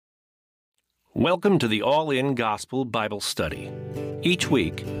Welcome to the All-In Gospel Bible Study. Each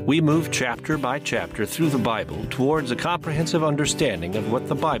week, we move chapter by chapter through the Bible towards a comprehensive understanding of what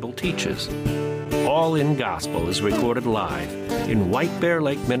the Bible teaches. All-In Gospel is recorded live in White Bear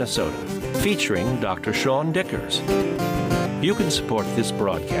Lake, Minnesota, featuring Dr. Sean Dickers. You can support this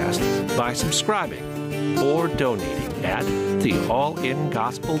broadcast by subscribing or donating at the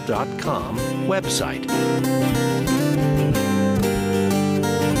allingospel.com website.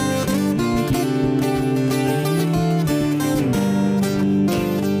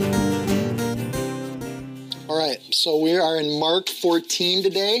 So we are in Mark 14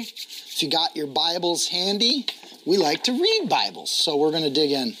 today. If you got your Bibles handy, we like to read Bibles, so we're going to dig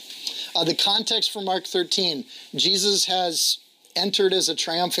in. The context for Mark 13, Jesus has entered as a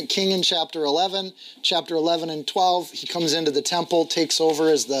triumphant king in chapter 11. Chapter 11 and 12, he comes into the temple, takes over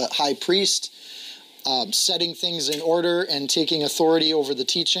as the high priest, setting things in order and taking authority over the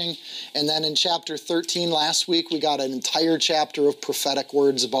teaching. And then in chapter 13 last week, we got an entire chapter of prophetic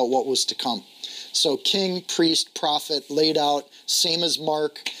words about what was to come. So king, priest, prophet, laid out, same as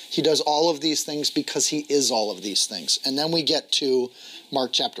Mark. He does all of these things because he is all of these things. And then we get to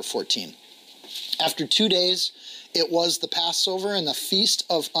Mark chapter 14. After 2 days, it was the Passover and the feast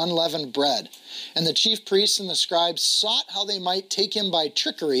of unleavened bread. And the chief priests and the scribes sought how they might take him by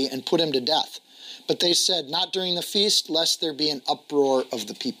trickery and put him to death. But they said, not during the feast, lest there be an uproar of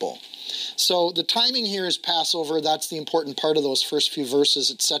the people. So the timing here is Passover. That's the important part of those first few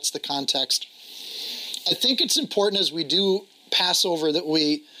verses. It sets the context. I think it's important as we do Passover that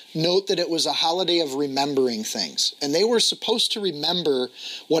we note that it was a holiday of remembering things. And they were supposed to remember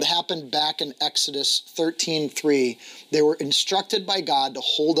what happened back in Exodus 13:3. They were instructed by God to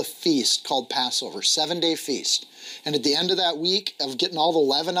hold a feast called Passover, 7-day feast. And at the end of that week of getting all the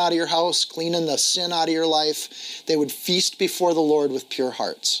leaven out of your house, cleaning the sin out of your life, they would feast before the Lord with pure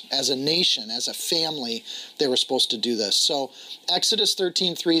hearts. As a nation, as a family, they were supposed to do this. So Exodus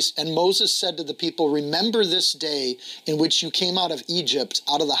 13:3, and Moses said to the people, remember this day in which you came out of Egypt,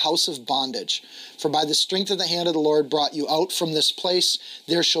 out of the house of bondage. For by the strength of the hand of the Lord brought you out from this place.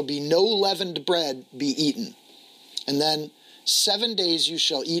 There shall be no leavened bread be eaten. And then 7 days you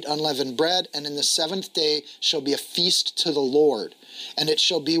shall eat unleavened bread, and in the seventh day shall be a feast to the Lord. And it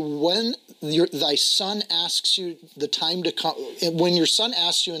shall be when thy son asks you the time to come, when your son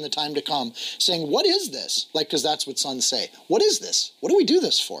asks you in the time to come, saying, what is this? Like, because that's what sons say. What is this? What do we do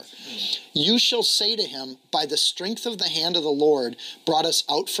this for? You shall say to him, by the strength of the hand of the Lord brought us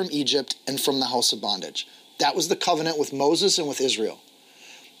out from Egypt and from the house of bondage. That was the covenant with Moses and with Israel.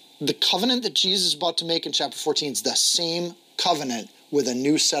 The covenant that Jesus is about to make in chapter 14 is the same covenant with a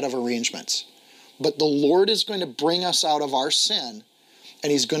new set of arrangements. But the Lord is going to bring us out of our sin,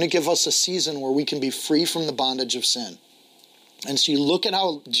 and he's going to give us a season where we can be free from the bondage of sin. And so you look at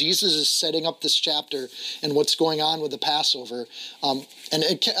how Jesus is setting up this chapter and what's going on with the Passover, and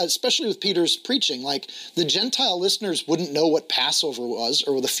especially with Peter's preaching. Like, the Gentile listeners wouldn't know what Passover was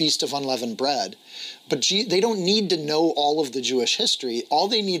or the Feast of Unleavened Bread, but they don't need to know all of the Jewish history. All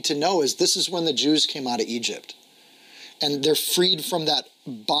they need to know is this is when the Jews came out of Egypt. And they're freed from that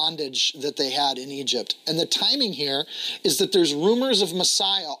bondage that they had in Egypt. And the timing here is that there's rumors of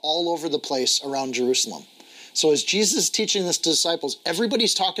Messiah all over the place around Jerusalem. So as Jesus is teaching this to disciples,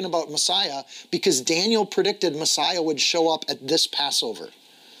 everybody's talking about Messiah because Daniel predicted Messiah would show up at this Passover.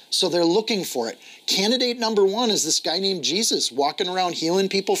 So they're looking for it. Candidate number one is this guy named Jesus, walking around healing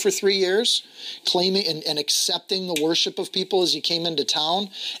people for 3 years, claiming and accepting the worship of people as he came into town.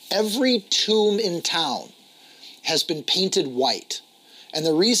 Every tomb in town has been painted white. And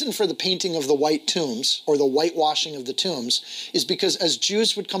the reason for the painting of the white tombs, or the whitewashing of the tombs, is because as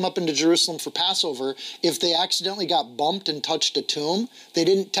Jews would come up into Jerusalem for Passover, if they accidentally got bumped and touched a tomb, they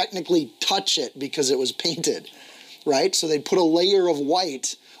didn't technically touch it because it was painted, right? So they'd put a layer of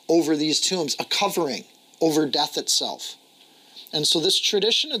white over these tombs, a covering over death itself. And so this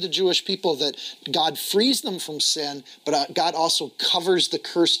tradition of the Jewish people that God frees them from sin, but God also covers the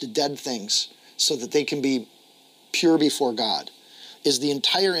cursed dead things so that they can be pure before God, is the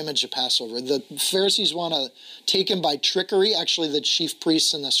entire image of Passover. The Pharisees want to take him by trickery. Actually, the chief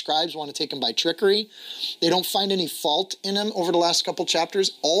priests and the scribes want to take him by trickery. They don't find any fault in him over the last couple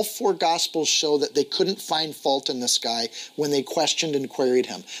chapters. All 4 Gospels show that they couldn't find fault in this guy when they questioned and queried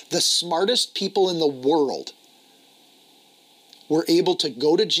him. The smartest people in the world were able to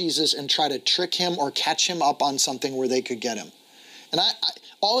go to Jesus and try to trick him or catch him up on something where they could get him. And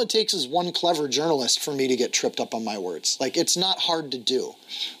all it takes is one clever journalist for me to get tripped up on my words. Like, it's not hard to do.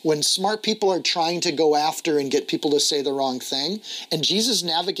 When smart people are trying to go after and get people to say the wrong thing, and Jesus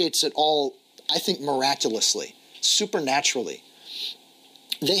navigates it all, I think, miraculously, supernaturally.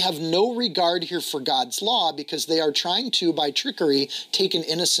 They have no regard here for God's law because they are trying to, by trickery, take an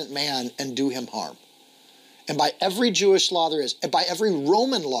innocent man and do him harm. And by every Jewish law there is, and by every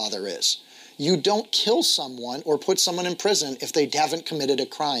Roman law there is, you don't kill someone or put someone in prison if they haven't committed a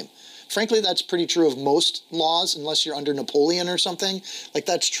crime. Frankly, that's pretty true of most laws, unless you're under Napoleon or something. Like,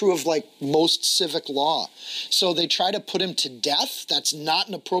 that's true of, like, most civic law. So they try to put him to death. That's not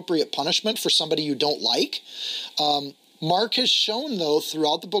an appropriate punishment for somebody you don't like. Mark has shown, though,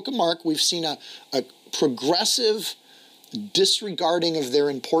 throughout the book of Mark, we've seen a progressive disregarding of their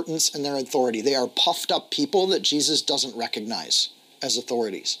importance and their authority. They are puffed up people that Jesus doesn't recognize as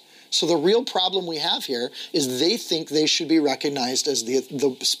authorities. So the real problem we have here is they think they should be recognized as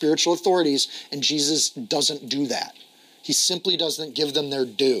the spiritual authorities, and Jesus doesn't do that. He simply doesn't give them their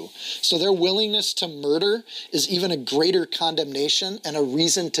due. So their willingness to murder is even a greater condemnation and a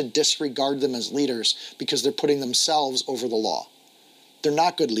reason to disregard them as leaders because they're putting themselves over the law. They're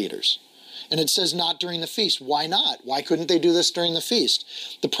not good leaders. And it says not during the feast. Why not? Why couldn't they do this during the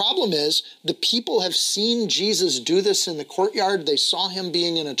feast? The problem is the people have seen Jesus do this in the courtyard. They saw him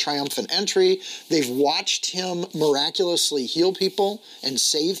being in a triumphant entry. They've watched him miraculously heal people and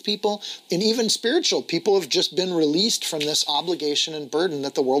save people. And even spiritual people have just been released from this obligation and burden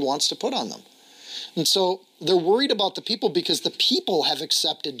that the world wants to put on them. And so they're worried about the people because the people have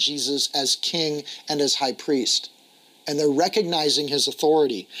accepted Jesus as king and as high priest. And they're recognizing his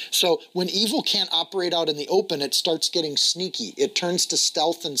authority. So when evil can't operate out in the open, it starts getting sneaky. It turns to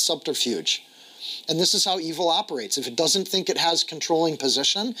stealth and subterfuge. And this is how evil operates. If it doesn't think it has controlling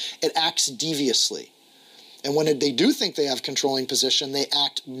position, it acts deviously. And when they do think they have controlling position, they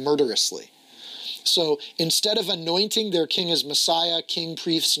act murderously. So instead of anointing their king as Messiah, king,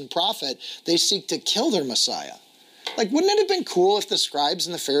 priest, and prophet, they seek to kill their Messiah. Like, wouldn't it have been cool if the scribes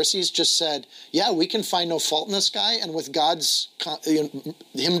and the Pharisees just said, yeah, we can find no fault in this guy, and with God's,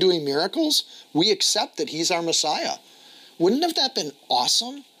 him doing miracles, we accept that he's our Messiah. Wouldn't have that been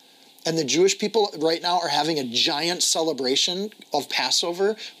awesome? And the Jewish people right now are having a giant celebration of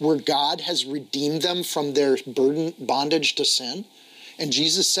Passover where God has redeemed them from their bondage to sin. And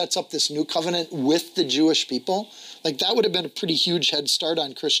Jesus sets up this new covenant with the Jewish people. Like, that would have been a pretty huge head start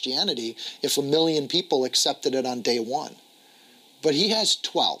on Christianity if 1 million people accepted it on day one. But he has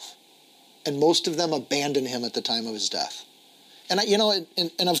 12, and most of them abandoned him at the time of his death. And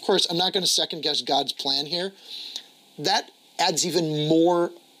and of course, I'm not going to second guess God's plan here. That adds even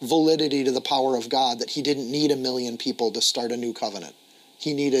more validity to the power of God, that he didn't need 1 million people to start a new covenant.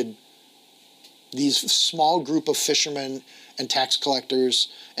 He needed these small group of fishermen and tax collectors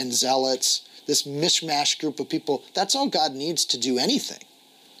and zealots, this mishmash group of people. That's all God needs to do anything.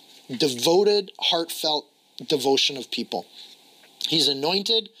 Devoted, heartfelt devotion of people. He's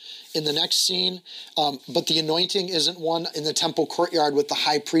anointed in the next scene, but the anointing isn't one in the temple courtyard with the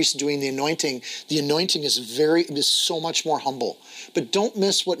high priest doing the anointing. The anointing is so much more humble. But don't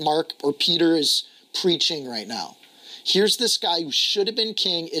miss what Mark or Peter is preaching right now. Here's this guy who should have been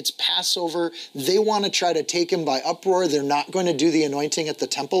king. It's Passover. They want to try to take him by uproar. They're not going to do the anointing at the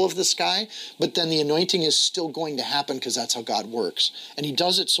temple of this guy, but then the anointing is still going to happen because that's how God works. And he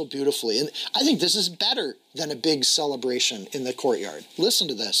does it so beautifully. And I think this is better than a big celebration in the courtyard. Listen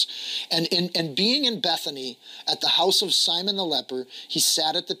to this. And being in Bethany at the house of Simon the leper, he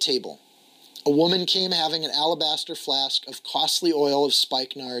sat at the table. A woman came having an alabaster flask of costly oil of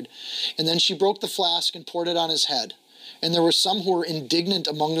spikenard, and then she broke the flask and poured it on his head. And there were some who were indignant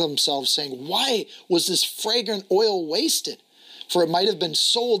among themselves, saying, "Why was this fragrant oil wasted? For it might have been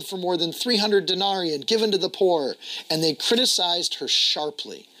sold for more than 300 denarii and given to the poor." And they criticized her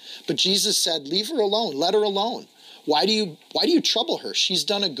sharply. But Jesus said, "Leave her alone. Let her alone. Why do you trouble her? She's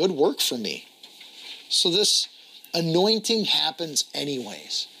done a good work for me." So this anointing happens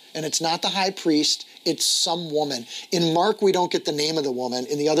anyways. And it's not the high priest, it's some woman. In Mark, we don't get the name of the woman.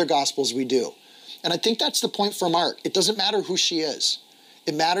 In the other Gospels, we do. And I think that's the point for Mark. It doesn't matter who she is.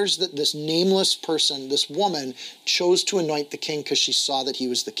 It matters that this nameless person, this woman, chose to anoint the king because she saw that he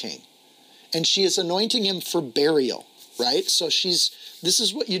was the king. And she is anointing him for burial, right? So this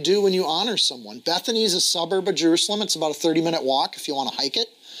is what you do when you honor someone. Bethany is a suburb of Jerusalem. It's about a 30-minute walk if you want to hike it.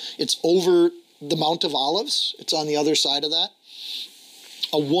 It's over the Mount of Olives. It's on the other side of that.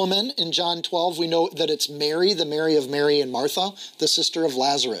 A woman in John 12, we know that it's Mary, the Mary of Mary and Martha, the sister of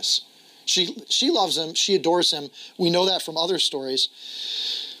Lazarus. She loves him. She adores him. We know that from other stories.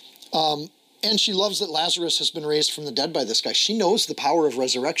 And she loves that Lazarus has been raised from the dead by this guy. She knows the power of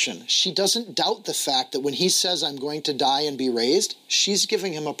resurrection. She doesn't doubt the fact that when he says, "I'm going to die and be raised," she's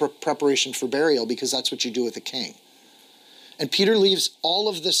giving him a preparation for burial because that's what you do with a king. And Peter leaves all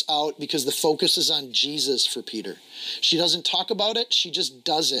of this out because the focus is on Jesus for Peter. She doesn't talk about it, she just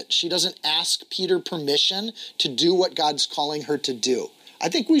does it. She doesn't ask Peter permission to do what God's calling her to do. I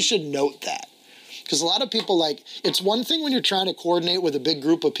think we should note that. Because a lot of people, like, it's one thing when you're trying to coordinate with a big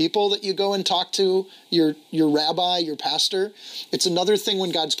group of people that you go and talk to your rabbi, your pastor. It's another thing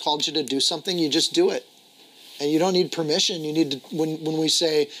when God's called you to do something, you just do it. And you don't need permission. You need to, when we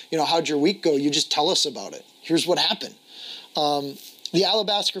say, how'd your week go? You just tell us about it. Here's what happened. The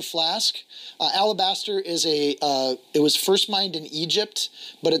alabaster flask. Alabaster is it was first mined in Egypt,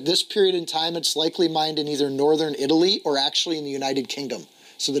 but at this period in time, it's likely mined in either northern Italy or actually in the United Kingdom.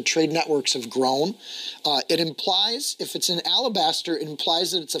 So the trade networks have grown. It implies, if it's an alabaster, it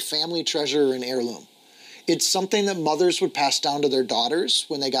implies that it's a family treasure or an heirloom. It's something that mothers would pass down to their daughters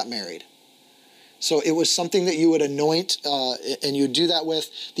when they got married. So it was something that you would anoint, and you would do that with.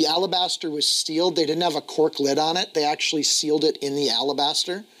 The alabaster was sealed. They didn't have a cork lid on it. They actually sealed it in the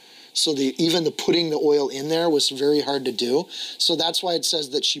alabaster. So even the putting the oil in there was very hard to do. So that's why it says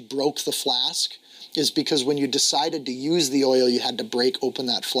that she broke the flask, is because when you decided to use the oil, you had to break open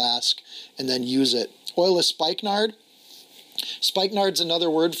that flask and then use it. Oil of spikenard. Spikenard's another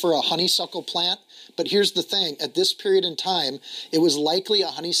word for a honeysuckle plant. But here's the thing, at this period in time, it was likely a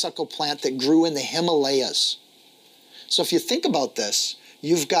honeysuckle plant that grew in the Himalayas. So if you think about this,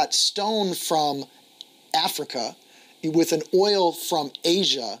 you've got stone from Africa with an oil from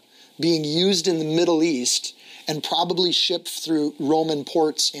Asia being used in the Middle East and probably shipped through Roman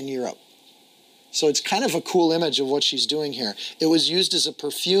ports in Europe. So it's kind of a cool image of what she's doing here. It was used as a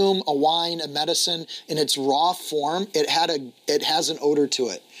perfume, a wine, a medicine. In its raw form, it has an odor to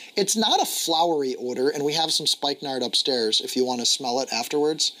it. It's not a flowery odor, and we have some spikenard upstairs if you want to smell it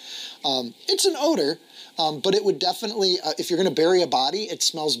afterwards. It's an odor, but it would definitely, if you're going to bury a body, it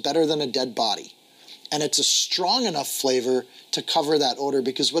smells better than a dead body. And it's a strong enough flavor to cover that odor,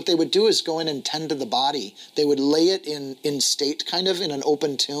 because what they would do is go in and tend to the body. They would lay it in state, kind of in an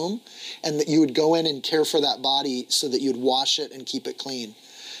open tomb, and that you would go in and care for that body so that you'd wash it and keep it clean.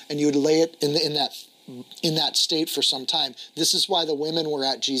 And you would lay it in that state for some time. This is why the women were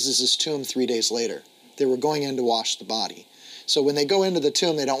at Jesus' tomb 3 days later. They were going in to wash the body. So when they go into the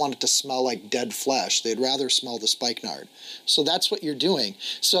tomb, they don't want it to smell like dead flesh. They'd rather smell the spikenard. So that's what you're doing.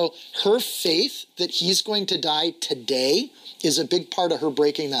 So her faith that he's going to die today is a big part of her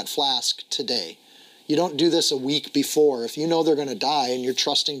breaking that flask today. You don't do this a week before. If you know they're going to die and you're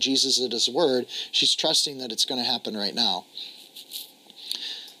trusting Jesus at his word, she's trusting that it's going to happen right now.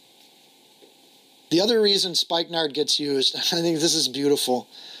 The other reason spikenard gets used, I think this is beautiful.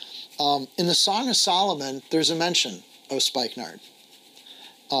 In the Song of Solomon, there's a mention of spikenard.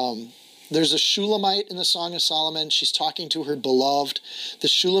 There's a Shulamite in the Song of Solomon. She's talking to her beloved. The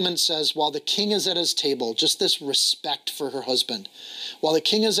Shulamite says, while the king is at his table, just this respect for her husband. While the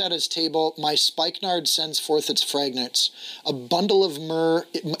king is at his table, my spikenard sends forth its fragrance. A bundle of myrrh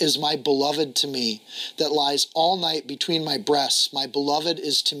is my beloved to me, that lies all night between my breasts. My beloved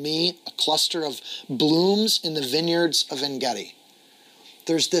is to me a cluster of blooms in the vineyards of En-Gedi.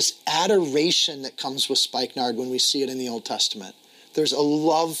 There's this adoration that comes with spikenard when we see it in the Old Testament. There's a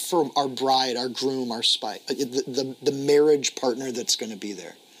love for our bride, our groom, the marriage partner that's going to be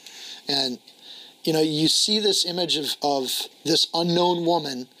there. And, you see this image of this unknown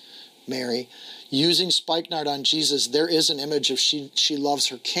woman, Mary, using spikenard on Jesus. There is an image of she loves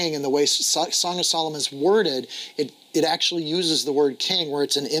her king. And the way Song of Solomon is worded, it actually uses the word king, where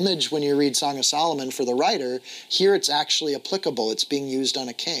it's an image when you read Song of Solomon for the writer. Here it's actually applicable. It's being used on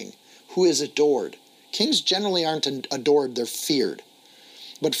a king who is adored. Kings generally aren't adored, they're feared.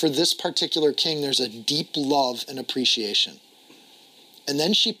 But for this particular king, there's a deep love and appreciation. And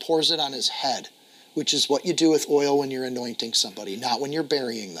then she pours it on his head, which is what you do with oil when you're anointing somebody, not when you're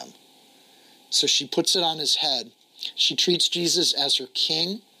burying them. So she puts it on his head. She treats Jesus as her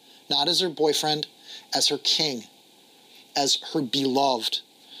king, not as her boyfriend, as her king, as her beloved.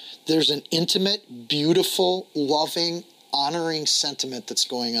 There's an intimate, beautiful, loving, honoring sentiment that's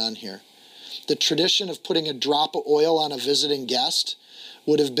going on here. The tradition of putting a drop of oil on a visiting guest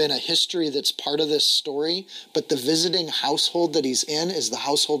would have been a history that's part of this story, but the visiting household that he's in is the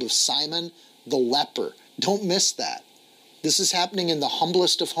household of Simon the leper. Don't miss that. This is happening in the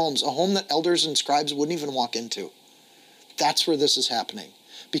humblest of homes, a home that elders and scribes wouldn't even walk into. That's where this is happening,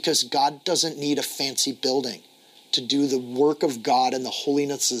 because God doesn't need a fancy building to do the work of God and the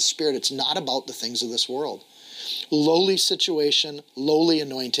holiness of the Spirit. It's not about the things of this world. Lowly situation, lowly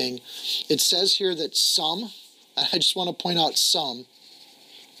anointing. It says here that some, I just want to point out some,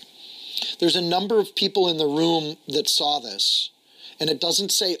 there's a number of people in the room that saw this. And it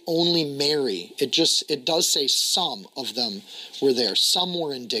doesn't say only Mary. It does say some of them were there. Some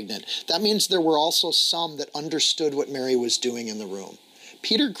were indignant. That means there were also some that understood what Mary was doing in the room.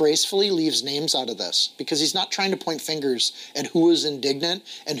 Peter gracefully leaves names out of this because he's not trying to point fingers at who was indignant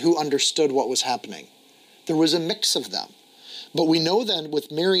and who understood what was happening. There was a mix of them. But we know then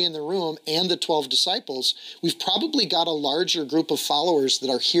with Mary in the room and the 12 disciples, we've probably got a larger group of followers that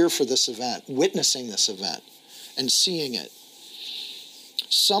are here for this event, witnessing this event and seeing it.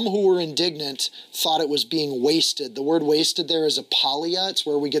 Some who were indignant thought it was being wasted. The word wasted there is apolia. It's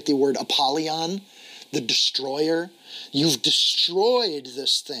where we get the word Apollyon, the destroyer. You've destroyed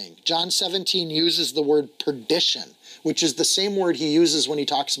this thing. John 17 uses the word perdition, which is the same word he uses when he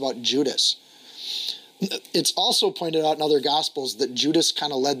talks about Judas. It's also pointed out in other Gospels that Judas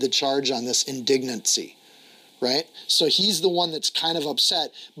kind of led the charge on this indignancy, right? So he's the one that's kind of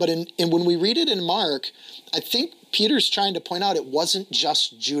upset. But when we read it in Mark, I think Peter's trying to point out it wasn't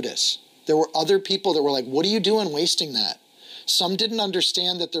just Judas. There were other people that were like, what are you doing wasting that? Some didn't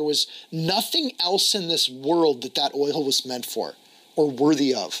understand that there was nothing else in this world that oil was meant for or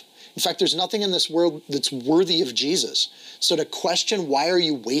worthy of. In fact, there's nothing in this world that's worthy of Jesus. So to question why are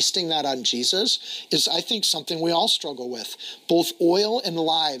you wasting that on Jesus is, I think, something we all struggle with. Both oil and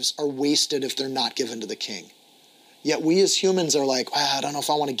lives are wasted if they're not given to the King. Yet we as humans are like, I don't know if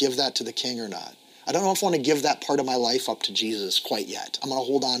I want to give that to the King or not. I don't know if I want to give that part of my life up to Jesus quite yet. I'm going to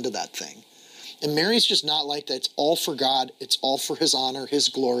hold on to that thing. And Mary's just not like that. It's all for God. It's all for his honor, his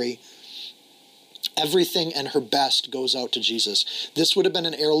glory. Everything and her best goes out to Jesus. This would have been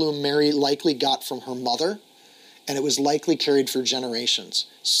an heirloom Mary likely got from her mother, and it was likely carried for generations.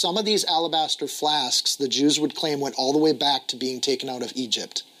 Some of these alabaster flasks, the Jews would claim, went all the way back to being taken out of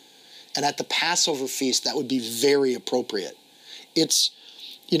Egypt. And at the Passover feast, that would be very appropriate. It's,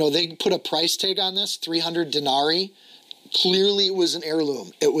 they put a price tag on this, 300 denarii. Clearly it was an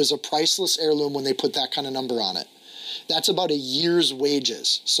heirloom. It was a priceless heirloom when they put that kind of number on it. That's about a year's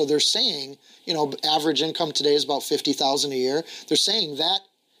wages. So they're saying, average income today is about $50,000 a year. They're saying that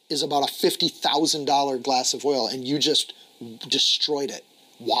is about a $50,000 glass of oil, and you just destroyed it.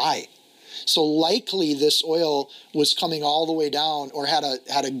 Why? So likely this oil was coming all the way down, or had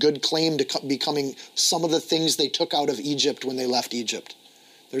a good claim to becoming some of the things they took out of Egypt when they left Egypt.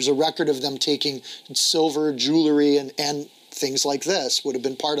 There's a record of them taking silver, jewelry, and things like this would have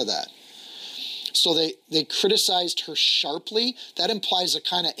been part of that. So they criticized her sharply. That implies a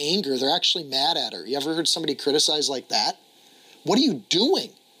kind of anger. They're actually mad at her. You ever heard somebody criticize like that? What are you doing?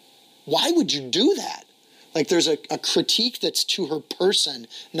 Why would you do that? Like there's a critique that's to her person,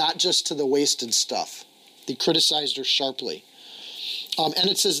 not just to the wasted stuff. They criticized her sharply. And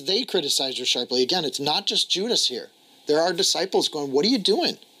it says they criticized her sharply. Again, it's not just Judas here. There are disciples going, what are you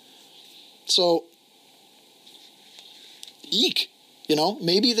doing? So, eek.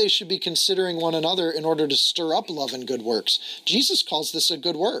 Maybe they should be considering one another in order to stir up love and good works. Jesus calls this a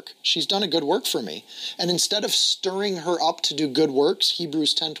good work. She's done a good work for me. And instead of stirring her up to do good works,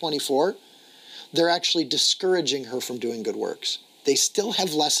 Hebrews 10:24, they're actually discouraging her from doing good works. They still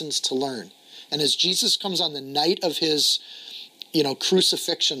have lessons to learn. And as Jesus comes on the night of his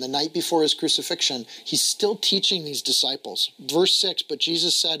crucifixion, the night before his crucifixion, he's still teaching these disciples. Verse 6, but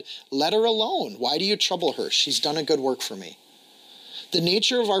Jesus said, let her alone. Why do you trouble her? She's done a good work for me. The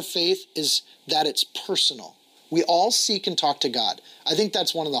nature of our faith is that it's personal. We all seek and talk to God. I think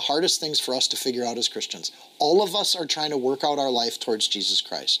that's one of the hardest things for us to figure out as Christians. All of us are trying to work out our life towards Jesus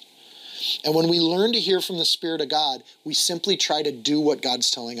Christ. And when we learn to hear from the Spirit of God, we simply try to do what God's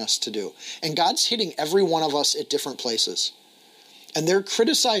telling us to do. And God's hitting every one of us at different places. And they're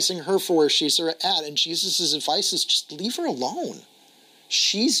criticizing her for where she's at. And Jesus' advice is just leave her alone.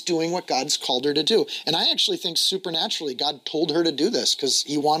 She's doing what God's called her to do. And I actually think supernaturally God told her to do this because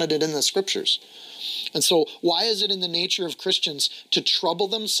he wanted it in the scriptures. And so why is it in the nature of Christians to trouble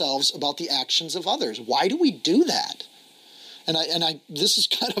themselves about the actions of others? Why do we do that? And this is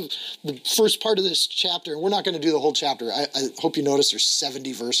kind of the first part of this chapter, and we're not going to do the whole chapter. I hope you notice there's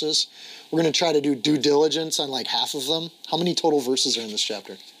 70 verses. We're going to try to do due diligence on like half of them. How many total verses are in this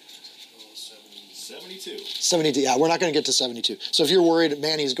chapter? 72. 72, yeah, we're not going to get to 72. So if you're worried,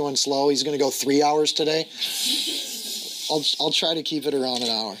 man, he's going slow, he's going to go 3 hours today, I'll try to keep it around an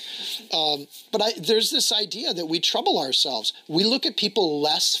hour. But there's this idea that we trouble ourselves. We look at people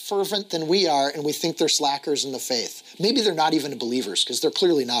less fervent than we are, and we think they're slackers in the faith. Maybe they're not even believers, because they're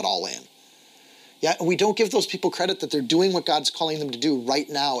clearly not all in. Yeah, and we don't give those people credit that they're doing what God's calling them to do right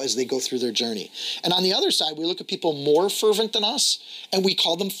now as they go through their journey. And on the other side, we look at people more fervent than us, and we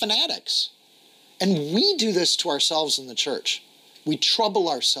call them fanatics. And we do this to ourselves in the church. We trouble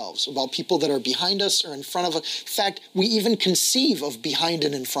ourselves about people that are behind us or in front of us. In fact, we even conceive of behind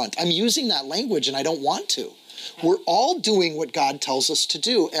and in front. I'm using that language and I don't want to. We're all doing what God tells us to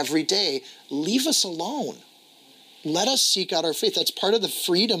do every day. Leave us alone. Let us seek out our faith. That's part of the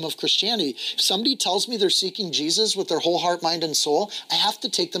freedom of Christianity. If somebody tells me they're seeking Jesus with their whole heart, mind, and soul, I have to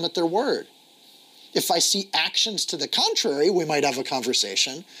take them at their word. If I see actions to the contrary, we might have a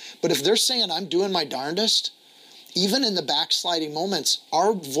conversation. But if they're saying I'm doing my darndest, even in the backsliding moments,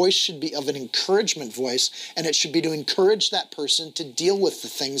 our voice should be of an encouragement voice, and it should be to encourage that person to deal with the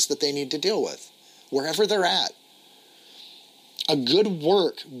things that they need to deal with, wherever they're at. A good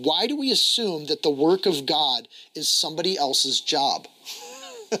work. Why do we assume that the work of God is somebody else's job?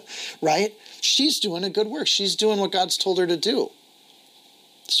 Right? She's doing a good work. She's doing what God's told her to do.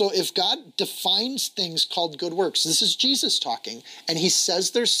 So if God defines things called good works, this is Jesus talking, and he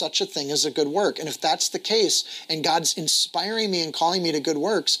says there's such a thing as a good work. And if that's the case, and God's inspiring me and calling me to good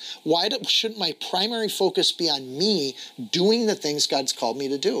works, why shouldn't my primary focus be on me doing the things God's called me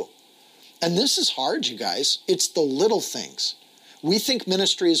to do? And this is hard, you guys. It's the little things. We think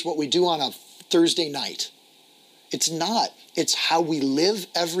ministry is what we do on a Thursday night. It's not. It's how we live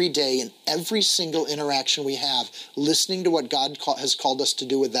every day in every single interaction we have, listening to what God has called us to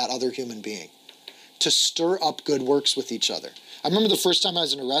do with that other human being, to stir up good works with each other. I remember the first time I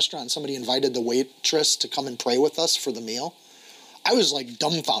was in a restaurant, somebody invited the waitress to come and pray with us for the meal. I was like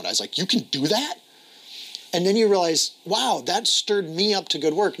dumbfounded. I was like, you can do that? And then you realize, wow, that stirred me up to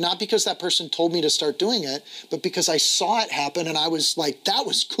good work. Not because that person told me to start doing it, but because I saw it happen and I was like, that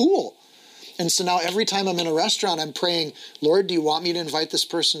was cool. And so now every time I'm in a restaurant, I'm praying, Lord, do you want me to invite this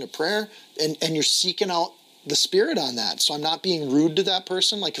person to prayer? And you're seeking out the Spirit on that. So I'm not being rude to that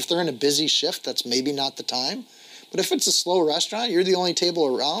person. Like if they're in a busy shift, that's maybe not the time. But if it's a slow restaurant, you're the only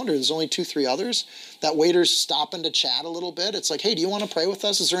table around, or there's only 2-3 others, that waiter's stopping to chat a little bit. It's like, hey, do you want to pray with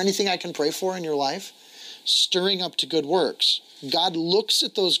us? Is there anything I can pray for in your life? Stirring up to good works. God looks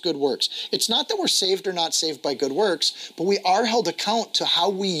at those good works. It's not that we're saved or not saved by good works, but we are held account to how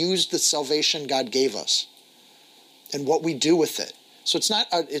we use the salvation God gave us and what we do with it. So it's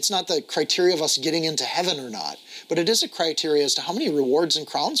not the criteria of us getting into heaven or not, but it is a criteria as to how many rewards and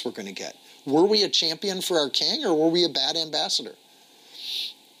crowns we're going to get. Were we a champion for our king, or were we a bad ambassador?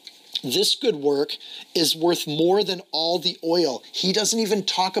 This good work is worth more than all the oil. He doesn't even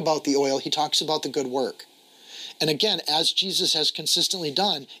talk about the oil. He talks about the good work. And again, as Jesus has consistently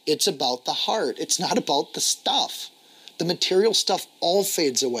done, it's about the heart. It's not about the stuff. The material stuff all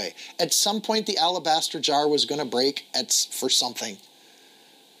fades away. At some point, the alabaster jar was going to break for something,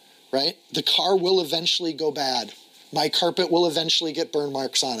 right? The car will eventually go bad. My carpet will eventually get burn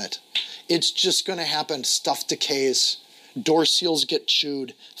marks on it. It's just going to happen. Stuff decays. Door seals get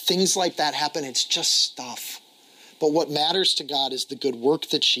chewed. Things like that happen. It's just stuff. But what matters to God is the good work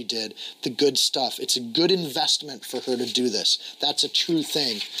that she did, the good stuff. It's a good investment for her to do this. That's a true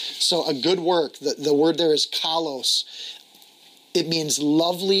thing. So a good work, the word there is kalos. It means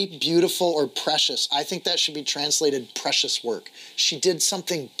lovely, beautiful, or precious. I think that should be translated precious work. She did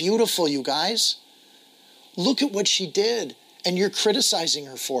something beautiful, you guys. Look at what she did, and you're criticizing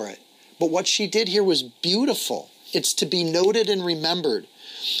her for it. But what she did here was beautiful. It's to be noted and remembered.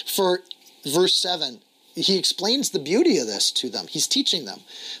 For verse 7, he explains the beauty of this to them. He's teaching them.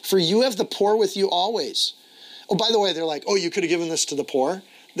 For you have the poor with you always. Oh, by the way, they're like, oh, you could have given this to the poor.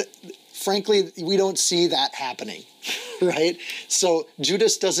 Frankly, we don't see that happening, right? So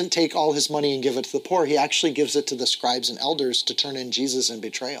Judas doesn't take all his money and give it to the poor. He actually gives it to the scribes and elders to turn in Jesus in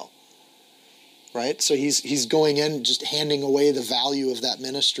betrayal, right? So he's going in just handing away the value of that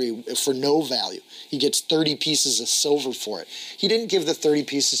ministry for no value. He gets 30 pieces of silver for it. He didn't give the 30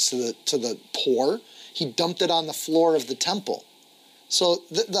 pieces to the poor. He dumped it on the floor of the temple. So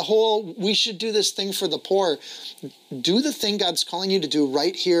the whole, we should do this thing for the poor. Do the thing God's calling you to do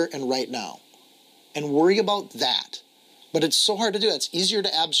right here and right now. And worry about that. But it's so hard to do. It's easier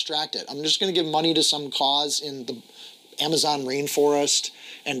to abstract it. I'm just going to give money to some cause in the Amazon rainforest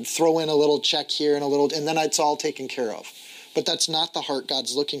and throw in a little check here and then it's all taken care of. But that's not the heart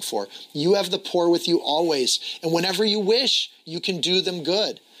God's looking for. You have the poor with you always. And whenever you wish, you can do them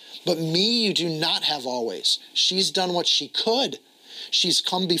good. But me you do not have always. She's done what she could. She's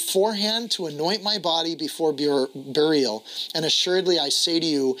come beforehand to anoint my body before burial. And assuredly I say to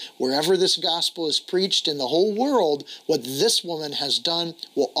you, wherever this gospel is preached in the whole world, what this woman has done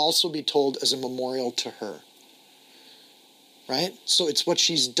will also be told as a memorial to her. Right? So it's what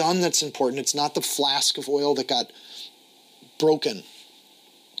she's done that's important. It's not the flask of oil that got broken.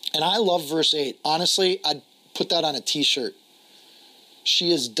 And I love verse 8. Honestly, I'd put that on a t-shirt.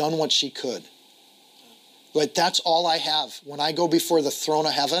 She has done what she could. But that's all I have. When I go before the throne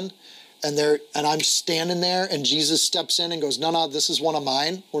of heaven and I'm standing there and Jesus steps in and goes, no, this is one of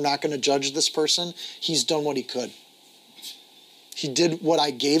mine. We're not going to judge this person. He's done what he could. He did what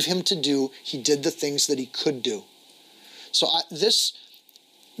I gave him to do. He did the things that he could do. So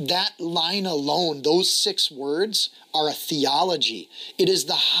that line alone, those 6 words are a theology. It is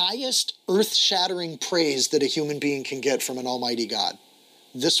the highest earth-shattering praise that a human being can get from an almighty God.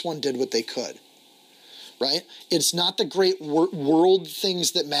 This one did what they could. Right? It's not the great world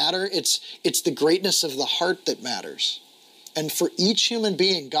things that matter. It's the greatness of the heart that matters. And for each human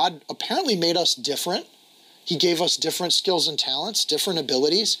being, God apparently made us different. He gave us different skills and talents, different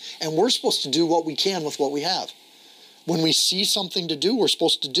abilities, and we're supposed to do what we can with what we have. When we see something to do, we're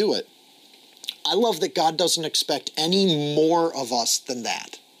supposed to do it. I love that God doesn't expect any more of us than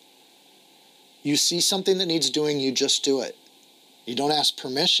that. You see something that needs doing, you just do it. You don't ask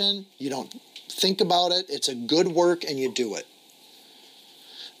permission. You don't think about it. It's a good work and you do it.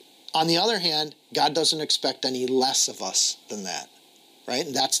 On the other hand, God doesn't expect any less of us than that, right?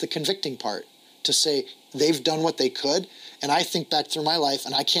 And that's the convicting part, to say they've done what they could. And I think back through my life,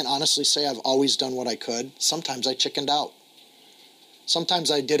 and I can't honestly say I've always done what I could. Sometimes I chickened out. Sometimes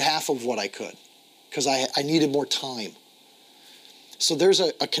I did half of what I could because I needed more time. So there's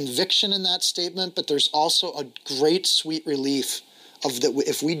a conviction in that statement, but there's also a great sweet relief of that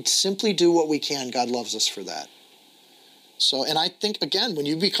if we simply do what we can, God loves us for that. So, and I think, again, when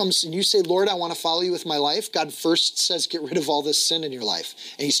you say, Lord, I want to follow you with my life, God first says, get rid of all this sin in your life.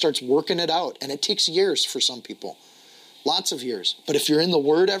 And he starts working it out. And it takes years for some people. Lots of years. But if you're in the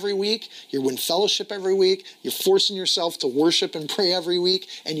Word every week, you're in fellowship every week, you're forcing yourself to worship and pray every week,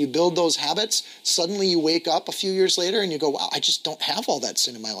 and you build those habits, suddenly you wake up a few years later and you go, wow, I just don't have all that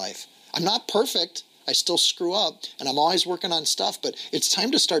sin in my life. I'm not perfect. I still screw up, and I'm always working on stuff, but it's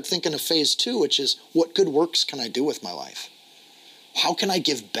time to start thinking of phase 2, which is, what good works can I do with my life? How can I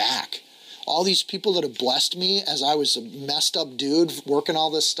give back? All these people that have blessed me as I was a messed up dude working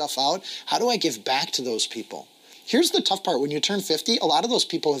all this stuff out, how do I give back to those people? Here's the tough part. When you turn 50, a lot of those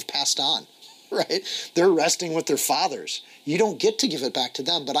people have passed on, right? They're resting with their fathers. You don't get to give it back to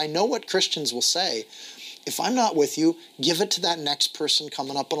them, but I know what Christians will say. If I'm not with you, give it to that next person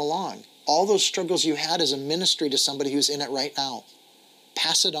coming up and along. All those struggles you had as a ministry to somebody who's in it right now.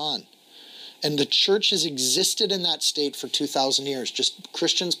 Pass it on. And the church has existed in that state for 2,000 years, just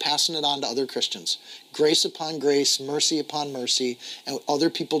Christians passing it on to other Christians. Grace upon grace, mercy upon mercy, and other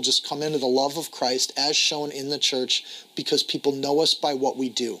people just come into the love of Christ as shown in the church because people know us by what we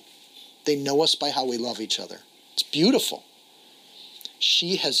do. They know us by how we love each other. It's beautiful.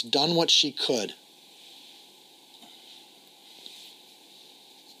 She has done what she could.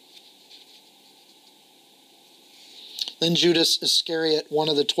 Then Judas Iscariot, one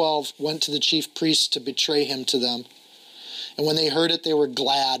of the 12, went to the chief priests to betray him to them. And when they heard it, they were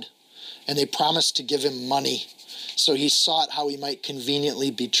glad, and they promised to give him money. So he sought how he might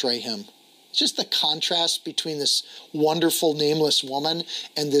conveniently betray him. Just the contrast between this wonderful nameless woman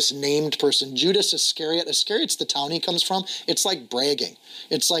and this named person. Judas Iscariot. Iscariot's the town he comes from. It's like bragging.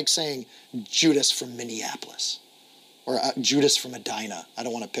 It's like saying Judas from Minneapolis. Or Judas from Edina. I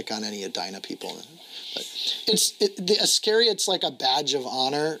don't want to pick on any Edina people. But the Iscariot's like a badge of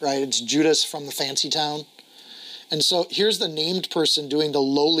honor, right? It's Judas from the fancy town. And so here's the named person doing the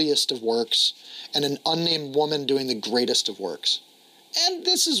lowliest of works and an unnamed woman doing the greatest of works. And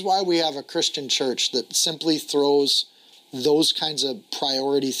this is why we have a Christian church that simply throws those kinds of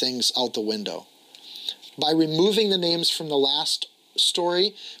priority things out the window. By removing the names from the last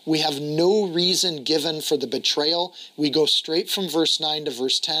story, we have no reason given for the betrayal. We go straight from verse 9 to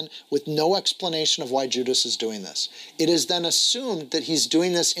verse 10 with no explanation of why Judas is doing this. It is then assumed that he's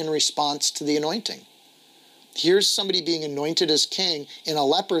doing this in response to the anointing. Here's somebody being anointed as king in a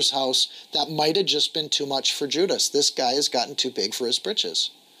leper's house that might have just been too much for Judas. This guy has gotten too big for his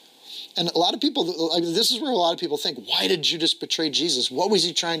britches. And a lot of people, this is where a lot of people think, why did Judas betray Jesus? What was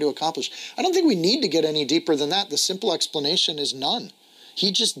he trying to accomplish? I don't think we need to get any deeper than that. The simple explanation is none.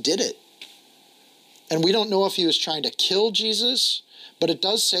 He just did it. And we don't know if he was trying to kill Jesus, but it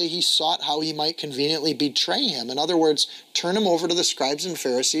does say he sought how he might conveniently betray him. In other words, turn him over to the scribes and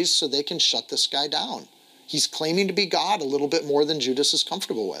Pharisees so they can shut this guy down. He's claiming to be God a little bit more than Judas is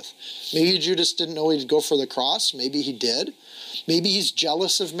comfortable with. Maybe Judas didn't know he'd go for the cross. Maybe he did. Maybe he's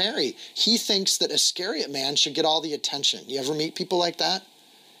jealous of Mary. He thinks that Iscariot man should get all the attention. You ever meet people like that?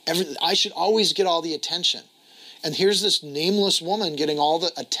 I should always get all the attention. And here's this nameless woman getting all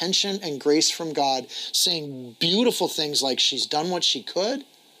the attention and grace from God, saying beautiful things like she's done what she could.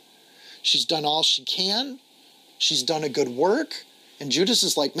 She's done all she can. She's done a good work. And Judas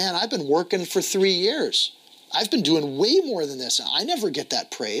is like, man, I've been working for 3 years. I've been doing way more than this. I never get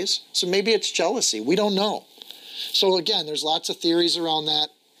that praise. So maybe it's jealousy. We don't know. So again, there's lots of theories around that.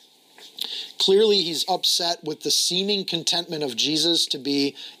 Clearly, he's upset with the seeming contentment of Jesus to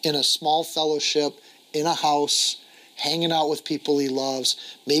be in a small fellowship, in a house, hanging out with people he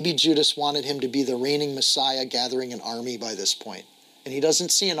loves. Maybe Judas wanted him to be the reigning Messiah gathering an army by this point. And he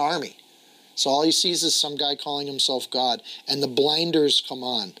doesn't see an army. So all he sees is some guy calling himself God. And the blinders come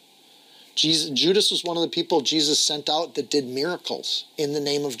on. Judas was one of the people Jesus sent out that did miracles in the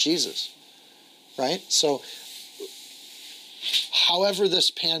name of Jesus. Right? So however this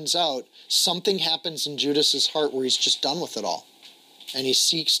pans out, something happens in Judas's heart where he's just done with it all. And he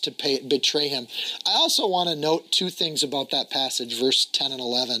seeks to betray him. I also want to note two things about that passage, verse 10 and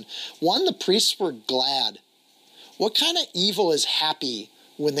 11. One, the priests were glad. What kind of evil is happy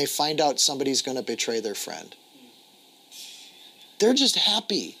when they find out somebody's going to betray their friend? They're just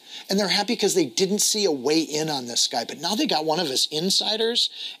happy. And they're happy because they didn't see a way in on this guy. But now they got one of his insiders,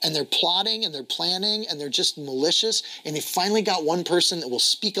 and they're plotting, and they're planning, and they're just malicious. And they finally got one person that will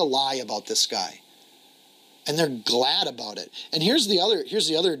speak a lie about this guy. And they're glad about it. And here's the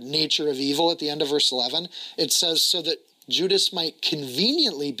other nature of evil at the end of verse 11. It says, so that Judas might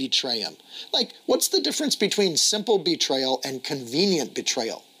conveniently betray him. Like, what's the difference between simple betrayal and convenient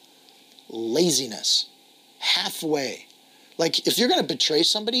betrayal? Laziness. Halfway. Like, if you're going to betray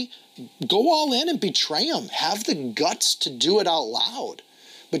somebody, go all in and betray them. Have the guts to do it out loud.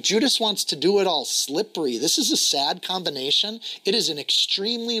 But Judas wants to do it all slippery. This is a sad combination. It is an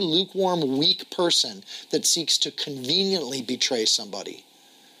extremely lukewarm, weak person that seeks to conveniently betray somebody.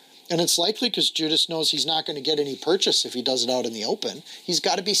 And it's likely because Judas knows he's not going to get any purchase if he does it out in the open. He's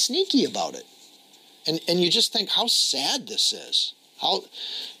got to be sneaky about it. And you just think how sad this is. How,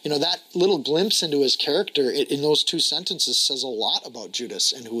 that little glimpse into his character in those two sentences says a lot about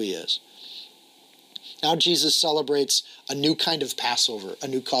Judas and who he is. Now Jesus celebrates a new kind of Passover, a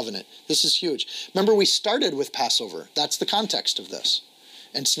new covenant. This is huge. Remember, we started with Passover. That's the context of this.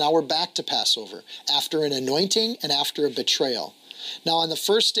 And so now we're back to Passover, after an anointing and after a betrayal. Now on the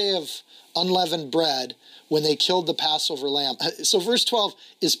first day of unleavened bread, when they killed the Passover lamb. So verse 12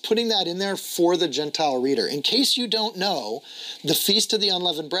 is putting that in there for the Gentile reader. In case you don't know, the Feast of the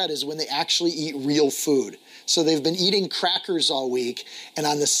Unleavened Bread is when they actually eat real food. So they've been eating crackers all week, and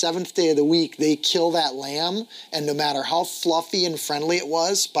on the seventh day of the week, they kill that lamb, and no matter how fluffy and friendly it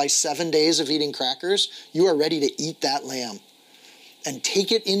was, by 7 days of eating crackers, you are ready to eat that lamb and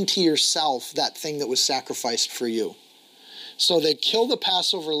take it into yourself, that thing that was sacrificed for you. So they kill the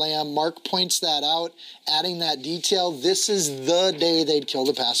Passover lamb. Mark points that out, adding that detail. This is the day they'd kill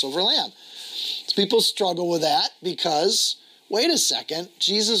the Passover lamb. So people struggle with that because, wait a second,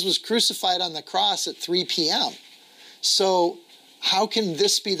 Jesus was crucified on the cross at 3 p.m. So how can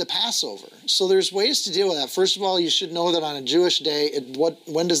this be the Passover? So there's ways to deal with that. First of all, you should know that on a Jewish day,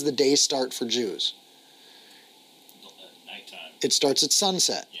 when does the day start for Jews? Nighttime. It starts at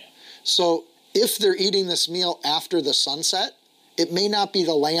sunset. Yeah. So if they're eating this meal after the sunset, it may not be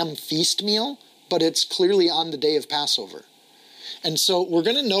the lamb feast meal, but it's clearly on the day of Passover. And so we're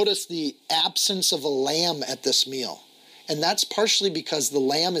going to notice the absence of a lamb at this meal. And that's partially because the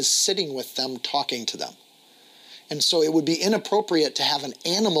lamb is sitting with them, talking to them. And so it would be inappropriate to have an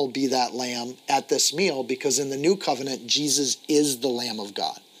animal be that lamb at this meal, because in the new covenant, Jesus is the Lamb of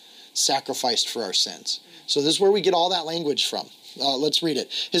God, sacrificed for our sins. So this is where we get all that language from. Let's read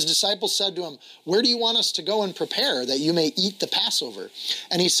it. His disciples said to him, "Where do you want us to go and prepare that you may eat the Passover?"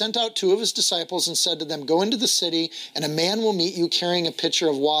 And he sent out 2 of his disciples and said to them, "Go into the city, and a man will meet you carrying a pitcher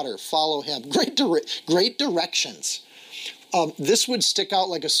of water. Follow him." Great directions. This would stick out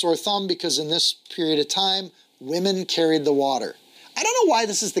like a sore thumb because in this period of time, women carried the water. I don't know why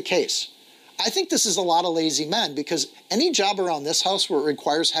this is the case. I think this is a lot of lazy men, because any job around this house where it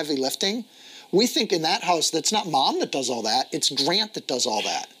requires heavy lifting, we think in that house, that's not mom that does all that. It's Grant that does all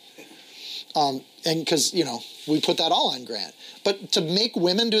that. And because, we put that all on Grant. But to make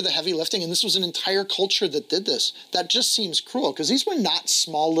women do the heavy lifting, and this was an entire culture that did this, that just seems cruel, because these were not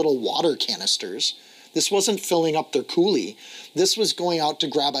small little water canisters. This wasn't filling up their coolie. This was going out to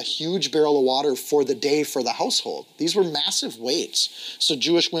grab a huge barrel of water for the day for the household. These were massive weights. So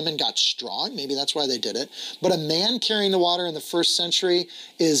Jewish women got strong. Maybe that's why they did it. But a man carrying the water in the first century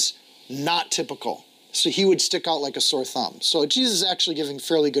is not typical. So he would stick out like a sore thumb. So Jesus is actually giving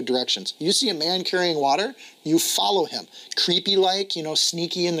fairly good directions. You see a man carrying water, you follow him. Creepy like,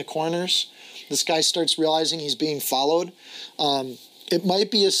 sneaky in the corners. This guy starts realizing he's being followed. It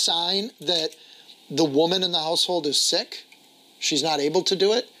might be a sign that the woman in the household is sick. She's not able to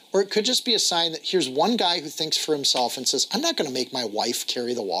do it. Or it could just be a sign that here's one guy who thinks for himself and says, "I'm not going to make my wife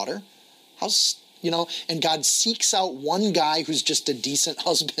carry the water." and God seeks out one guy who's just a decent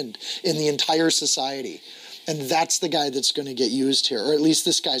husband in the entire society. And that's the guy that's going to get used here, or at least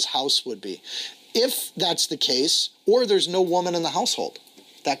this guy's house would be. If that's the case, or there's no woman in the household,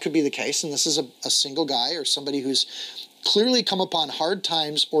 that could be the case, and this is a single guy or somebody who's clearly come upon hard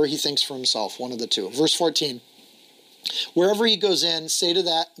times, or he thinks for himself, one of the two. Verse 14, wherever he goes in, say to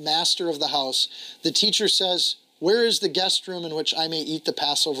that master of the house, the teacher says, where is the guest room in which I may eat the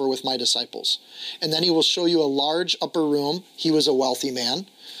Passover with my disciples? And then he will show you a large upper room. He was a wealthy man,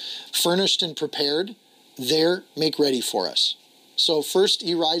 furnished and prepared. There, make ready for us. So first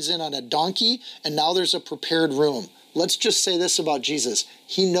he rides in on a donkey, and now there's a prepared room. Let's just say this about Jesus.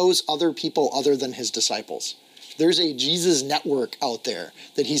 He knows other people other than his disciples. There's a Jesus network out there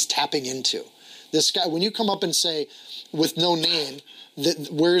that he's tapping into. This guy, when you come up and say, with no name,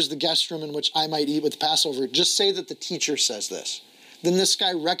 where's the guest room in which I might eat with Passover? Just say that the teacher says this. Then this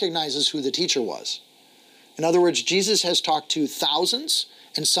guy recognizes who the teacher was. In other words, Jesus has talked to thousands,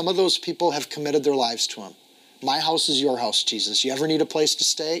 and some of those people have committed their lives to him. My house is your house, Jesus. You ever need a place to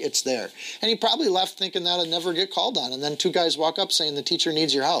stay? It's there. And he probably left thinking that I'd never get called on. And then two guys walk up saying, the teacher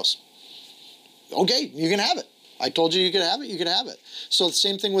needs your house. Okay, you can have it. I told you could have it, you could have it. So the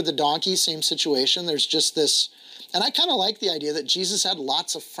same thing with the donkey, same situation. There's just this, and I kind of like the idea that Jesus had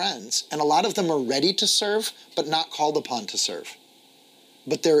lots of friends, and a lot of them are ready to serve, but not called upon to serve.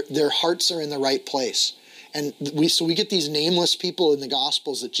 But their hearts are in the right place. And we get these nameless people in the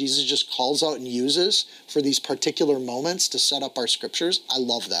Gospels that Jesus just calls out and uses for these particular moments to set up our scriptures. I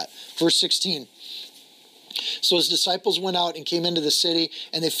love that. Verse 16. So his disciples went out and came into the city,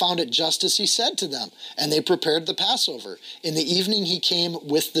 and they found it just as he said to them, and they prepared the Passover. In the evening he came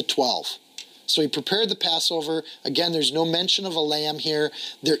with the 12. So he prepared the Passover. Again, there's no mention of a lamb here.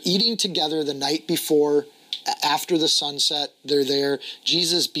 They're eating together the night before. After the sunset, they're there.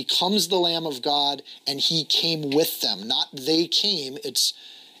 Jesus becomes the Lamb of God, and he came with them. Not they came,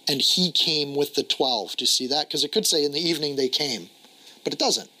 and he came with the 12. Do you see that? Because it could say in the evening they came, but it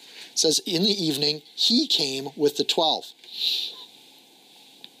doesn't. It says in the evening he came with the 12.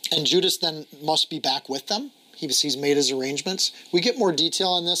 And Judas then must be back with them. He's made his arrangements. We get more detail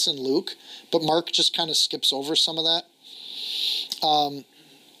on this in Luke, but Mark just kind of skips over some of that.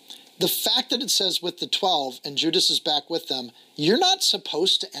 The fact that it says with the 12 and Judas is back with them, you're not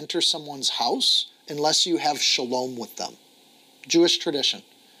supposed to enter someone's house unless you have shalom with them. Jewish tradition.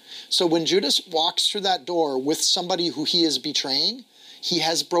 So when Judas walks through that door with somebody who he is betraying, he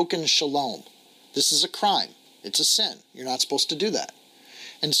has broken shalom. This is a crime. It's a sin. You're not supposed to do that.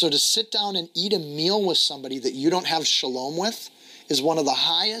 And so to sit down and eat a meal with somebody that you don't have shalom with is one of the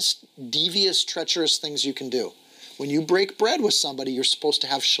highest, devious, treacherous things you can do. When you break bread with somebody, you're supposed to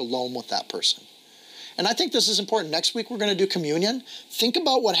have shalom with that person. And I think this is important. Next week, we're going to do communion. Think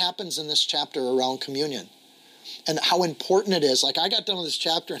about what happens in this chapter around communion and how important it is. Like, I got done with this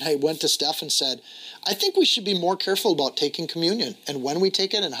chapter and I went to Steph and said, I think we should be more careful about taking communion and when we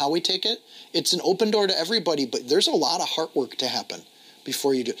take it and how we take it. It's an open door to everybody, but there's a lot of heart work to happen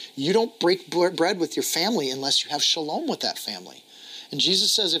before you do. You don't break bread with your family unless you have shalom with that family. And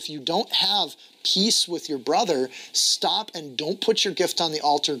Jesus says, if you don't have peace with your brother, stop and don't put your gift on the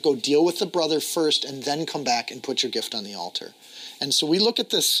altar. Go deal with the brother first and then come back and put your gift on the altar. And so we look at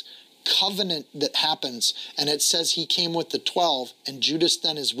this covenant that happens, and it says he came with the 12 and Judas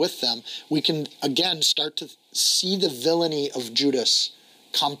then is with them. We can again start to see the villainy of Judas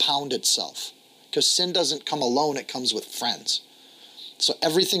compound itself, because sin doesn't come alone, it comes with friends. So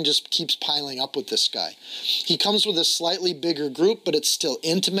everything just keeps piling up with this guy. He comes with a slightly bigger group, but it's still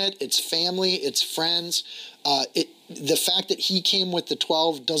intimate. It's family. It's friends. The fact that he came with the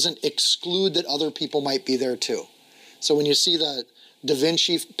 12 doesn't exclude that other people might be there too. So when you see the Da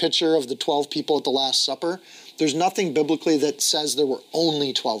Vinci picture of the 12 people at the Last Supper, there's nothing biblically that says there were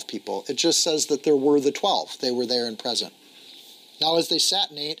only 12 people. It just says that there were the 12. They were there and present. Now as they sat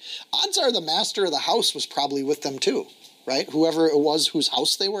and ate, odds are the master of the house was probably with them too. Right? Whoever it was whose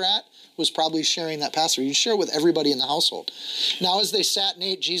house they were at was probably sharing that Passover. You'd share with everybody in the household. Now as they sat and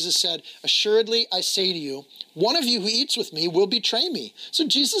ate, Jesus said, assuredly I say to you, one of you who eats with me will betray me. So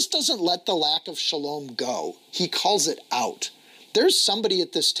Jesus doesn't let the lack of shalom go. He calls it out. There's somebody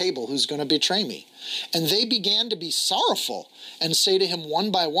at this table who's going to betray me. And they began to be sorrowful and say to him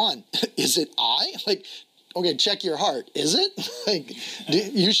one by one, is it I? Okay, check your heart. Is it?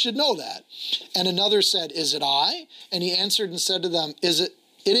 You should know that. And another said, is it I? And he answered and said to them, it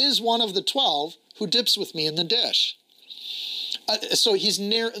is one of the 12 who dips with me in the dish. So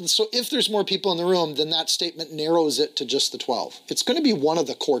if there's more people in the room, then that statement narrows it to just the 12. It's going to be one of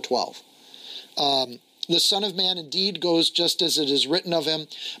the core 12. The Son of Man indeed goes just as it is written of him,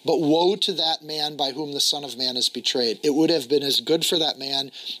 but woe to that man by whom the Son of Man is betrayed. It would have been as good for that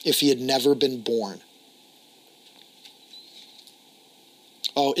man if he had never been born.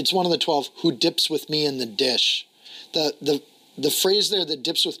 Oh, it's one of the 12, who dips with me in the dish. The phrase there, that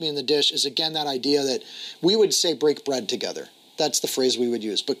dips with me in the dish, is again that idea that we would say break bread together. That's the phrase we would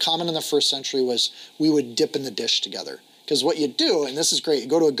use. But common in the first century was we would dip in the dish together. Because what you do, and this is great, you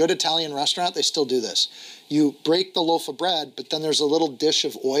go to a good Italian restaurant, they still do this. You break the loaf of bread, but then there's a little dish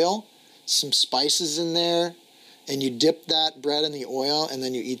of oil, some spices in there, and you dip that bread in the oil, and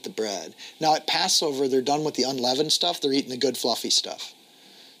then you eat the bread. Now at Passover, they're done with the unleavened stuff, they're eating the good fluffy stuff.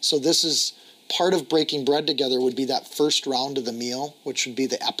 So this is part of breaking bread together would be that first round of the meal, which would be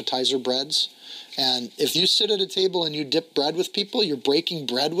the appetizer breads. And if you sit at a table and you dip bread with people, you're breaking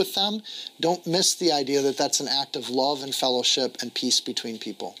bread with them. Don't miss the idea that that's an act of love and fellowship and peace between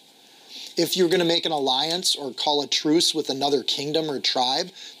people. If you're going to make an alliance or call a truce with another kingdom or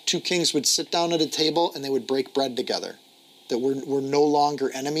tribe, two kings would sit down at a table and they would break bread together. That we're no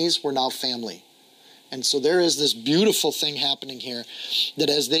longer enemies, we're now family. And so there is this beautiful thing happening here, that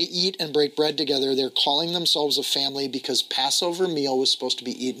as they eat and break bread together, they're calling themselves a family because Passover meal was supposed to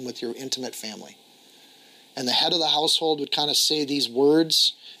be eaten with your intimate family. And the head of the household would kind of say these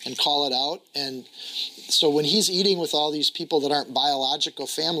words and call it out. And so when he's eating with all these people that aren't biological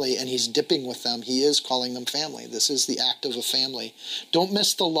family and he's dipping with them, he is calling them family. This is the act of a family. Don't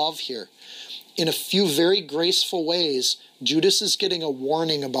miss the love here. In a few very graceful ways, Judas is getting a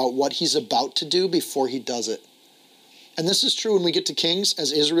warning about what he's about to do before he does it. And this is true when we get to Kings.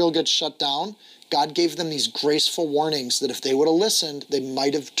 As Israel gets shut down, God gave them these graceful warnings that if they would have listened, they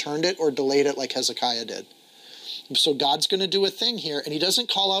might have turned it or delayed it like Hezekiah did. So God's going to do a thing here, and he doesn't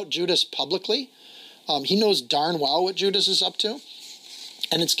call out Judas publicly. He knows darn well what Judas is up to,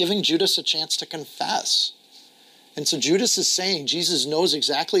 and it's giving Judas a chance to confess. And so Judas is saying, Jesus knows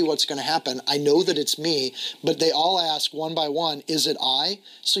exactly what's going to happen. I know that it's me, but they all ask one by one, is it I?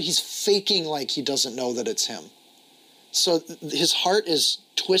 So he's faking like he doesn't know that it's him. So his heart is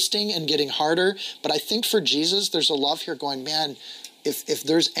twisting and getting harder, but I think for Jesus, there's a love here going, man, if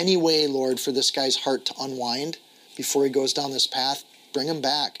there's any way, Lord, for this guy's heart to unwind before he goes down this path, bring him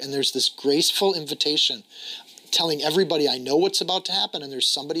back. And there's this graceful invitation telling everybody, I know what's about to happen, and there's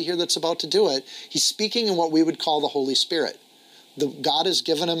somebody here that's about to do it. He's speaking in what we would call the Holy Spirit. God has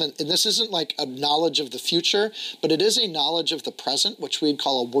given him, and this isn't like a knowledge of the future, but it is a knowledge of the present, which we'd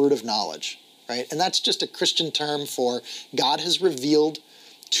call a word of knowledge, right? And that's just a Christian term for God has revealed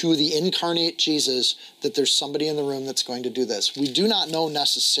to the incarnate Jesus that there's somebody in the room that's going to do this. We do not know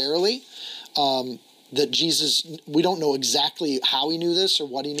necessarily that Jesus, we don't know exactly how he knew this or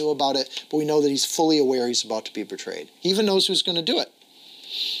what he knew about it, but we know that he's fully aware he's about to be betrayed. He even knows who's going to do it.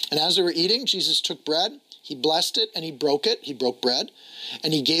 And as they were eating, Jesus took bread, he blessed it, and he broke it. He broke bread,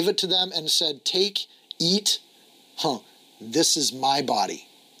 and he gave it to them and said, take, eat. This is my body.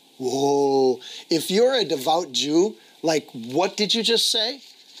 Whoa. If you're a devout Jew, like, what did you just say?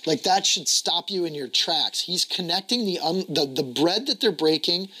 Like, that should stop you in your tracks. He's connecting the bread that they're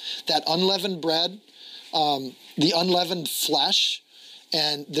breaking, that unleavened bread, the unleavened flesh,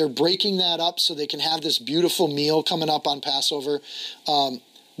 and they're breaking that up so they can have this beautiful meal coming up on Passover.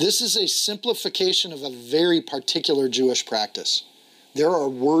 This is a simplification of a very particular Jewish practice. There are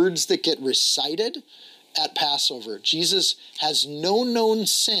words that get recited at Passover. Jesus has no known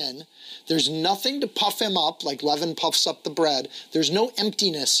sin. There's nothing to puff him up like leaven puffs up the bread. There's no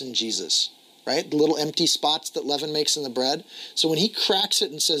emptiness in Jesus, right? The little empty spots that leaven makes in the bread. So when he cracks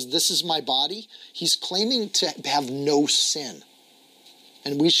it and says, this is my body, he's claiming to have no sin.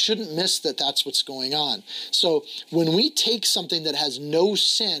 And we shouldn't miss that that's what's going on. So when we take something that has no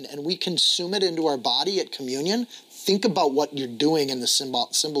sin and we consume it into our body at communion, think about what you're doing in the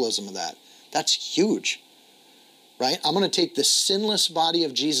symbolism of that. That's huge, right? I'm going to take the sinless body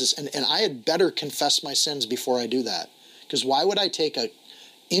of Jesus, and I had better confess my sins before I do that. Because why would I take an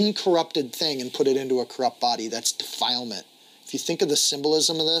incorrupted thing and put it into a corrupt body? That's defilement. If you think of the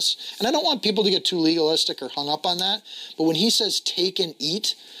symbolism of this, and I don't want people to get too legalistic or hung up on that, but when he says take and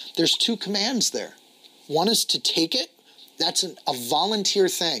eat, there's two commands there. One is to take it. That's a volunteer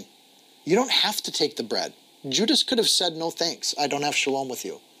thing. You don't have to take the bread. Judas could have said, no thanks, I don't have shalom with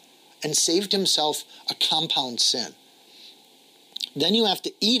you, and saved himself a compound sin. Then you have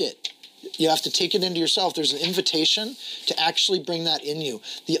to eat it. You have to take it into yourself. There's an invitation to actually bring that in you.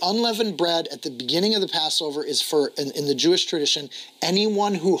 The unleavened bread at the beginning of the Passover is for, in the Jewish tradition,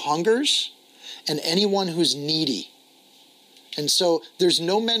 anyone who hungers and anyone who's needy. And so there's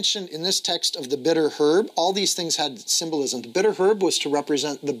no mention in this text of the bitter herb. All these things had symbolism. The bitter herb was to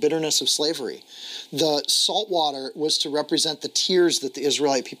represent the bitterness of slavery. The salt water was to represent the tears that the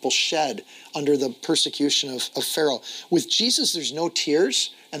Israelite people shed under the persecution of Pharaoh. With Jesus, there's no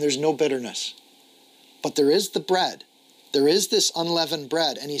tears and there's no bitterness. But there is the bread. There is this unleavened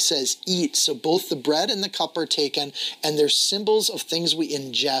bread, and he says, eat. So both the bread and the cup are taken, and they're symbols of things we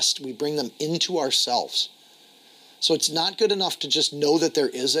ingest. We bring them into ourselves. So it's not good enough to just know that there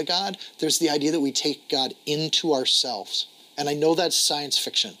is a God. There's the idea that we take God into ourselves. And I know that's science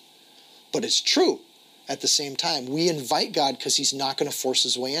fiction, but it's true at the same time. We invite God because he's not going to force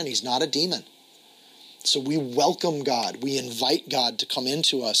his way in. He's not a demon. So we welcome God. We invite God to come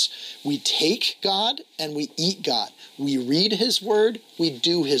into us. We take God and we eat God. We read his word. We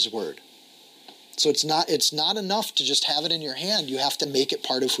do his word. So it's not enough to just have it in your hand. You have to make it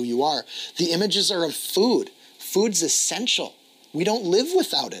part of who you are. The images are of food. Food's essential. We don't live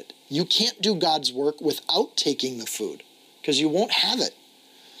without it. You can't do God's work without taking the food because you won't have it.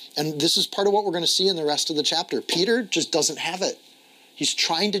 And this is part of what we're going to see in the rest of the chapter. Peter just doesn't have it. He's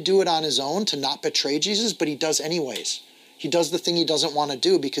trying to do it on his own to not betray Jesus, but he does anyways. He does the thing he doesn't want to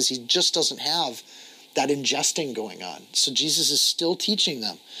do because he just doesn't have that ingesting going on. So Jesus is still teaching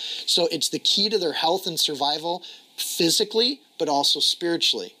them. So it's the key to their health and survival physically, but also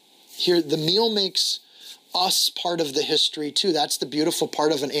spiritually. Here, the meal makes us part of the history too. That's the beautiful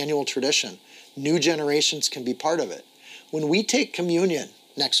part of an annual tradition. New generations can be part of it. When we take communion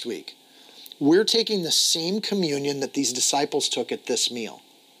next week, we're taking the same communion that these disciples took at this meal.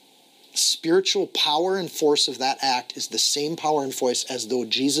 Spiritual power and force of that act is the same power and force as though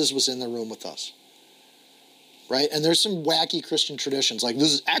Jesus was in the room with us. Right? And there's some wacky Christian traditions like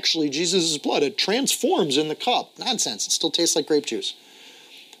this is actually Jesus' blood. It transforms in the cup. Nonsense. It still tastes like grape juice.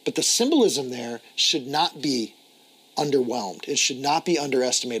 But the symbolism there should not be underwhelmed. It should not be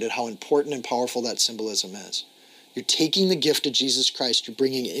underestimated how important and powerful that symbolism is. You're taking the gift of Jesus Christ, you're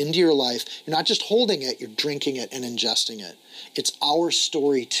bringing it into your life. You're not just holding it, you're drinking it and ingesting it. It's our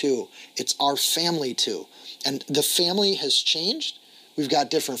story too. It's our family too. And the family has changed. We've got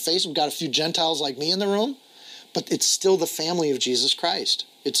different faces. We've got a few Gentiles like me in the room, but it's still the family of Jesus Christ.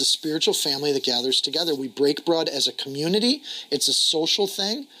 It's a spiritual family that gathers together. We break bread as a community. It's a social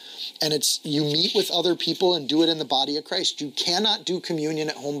thing. And you meet with other people and do it in the body of Christ. You cannot do communion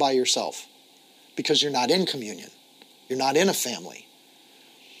at home by yourself because you're not in communion. You're not in a family.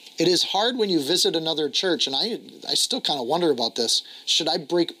 It is hard when you visit another church, and I still kind of wonder about this. Should I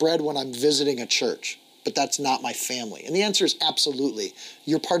break bread when I'm visiting a church? But that's not my family. And the answer is absolutely.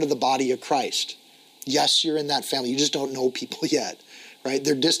 You're part of the body of Christ. Yes, you're in that family. You just don't know people yet. Right?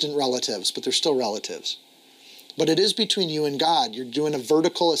 They're distant relatives, but they're still relatives. But it is between you and God. You're doing a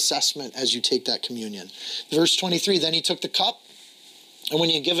vertical assessment as you take that communion. Verse 23, then he took the cup, and when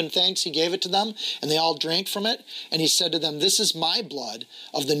he had given thanks, he gave it to them, and they all drank from it. And he said to them, this is my blood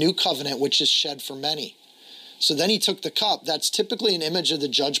of the new covenant, which is shed for many. So then he took the cup. That's typically an image of the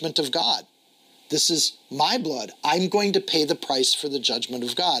judgment of God. This is my blood. I'm going to pay the price for the judgment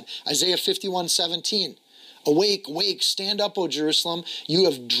of God. Isaiah 51:17. Awake, awake, stand up, O Jerusalem. You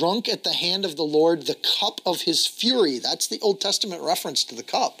have drunk at the hand of the Lord the cup of his fury. That's the Old Testament reference to the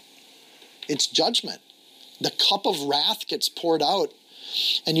cup. It's judgment. The cup of wrath gets poured out.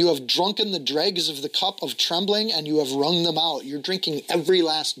 And you have drunken the dregs of the cup of trembling, and you have wrung them out. You're drinking every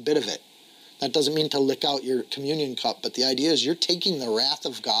last bit of it. That doesn't mean to lick out your communion cup, but the idea is you're taking the wrath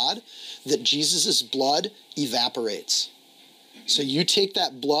of God that Jesus' blood evaporates. So you take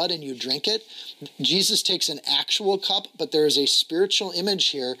that blood and you drink it. Jesus takes an actual cup, but there is a spiritual image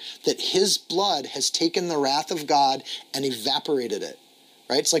here that his blood has taken the wrath of God and evaporated it.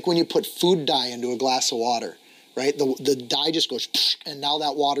 Right? It's like when you put food dye into a glass of water. Right? The dye just goes, and now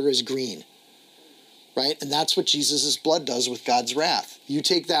that water is green. Right? And that's what Jesus' blood does with God's wrath. You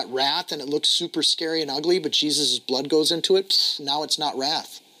take that wrath and it looks super scary and ugly, but Jesus' blood goes into it. Now it's not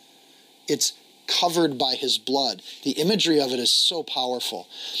wrath. It's covered by his blood. The imagery of it is so powerful.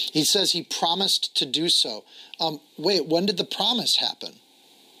 He says he promised to do so. Wait, when did the promise happen?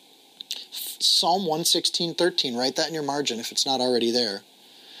 Psalm 116:13. Write that in your margin if it's not already there.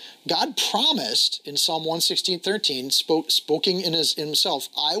 God promised in Psalm 116:13, spoken in himself,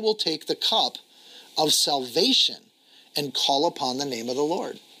 I will take the cup of salvation and call upon the name of the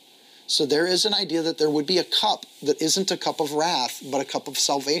Lord. So there is an idea that there would be a cup that isn't a cup of wrath, but a cup of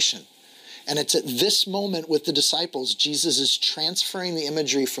salvation. And it's at this moment with the disciples, Jesus is transferring the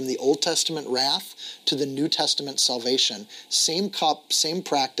imagery from the Old Testament wrath to the New Testament salvation. Same cup, same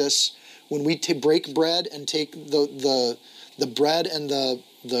practice. When we break bread and take the the bread and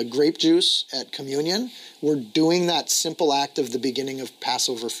the grape juice at communion, we're doing that simple act of the beginning of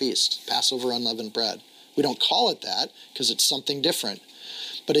Passover feast, Passover unleavened bread. We don't call it that because it's something different.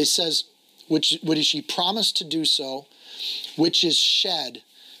 But it says, which she promised to do so, which is shed.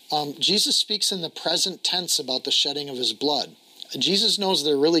 Jesus speaks in the present tense about the shedding of his blood. Jesus knows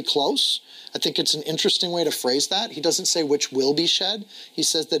they're really close. I think it's an interesting way to phrase that. He doesn't say which will be shed. He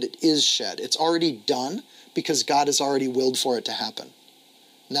says that it is shed. It's already done because God has already willed for it to happen.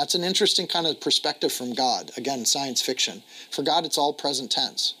 And that's an interesting kind of perspective from God. Again, science fiction. For God, it's all present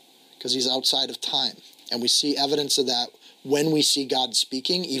tense because he's outside of time. And we see evidence of that when we see God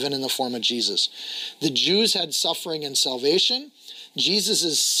speaking, even in the form of Jesus. The Jews had suffering and salvation. Jesus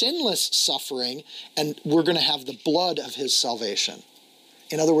is sinless suffering, and we're going to have the blood of his salvation.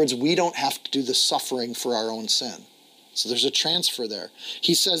 In other words, we don't have to do the suffering for our own sin. So there's a transfer there.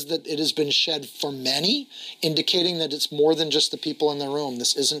 He says that it has been shed for many, indicating that it's more than just the people in the room.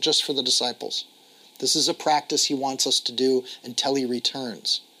 This isn't just for the disciples. This is a practice he wants us to do until he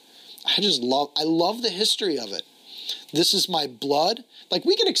returns. I love the history of it. This is my blood. Like,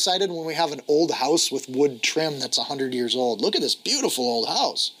 we get excited when we have an old house with wood trim that's 100 years old. Look at this beautiful old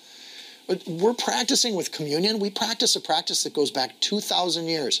house. But we're practicing with communion. We practice a practice that goes back 2,000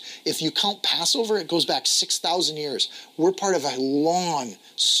 years. If you count Passover, it goes back 6,000 years. We're part of a long,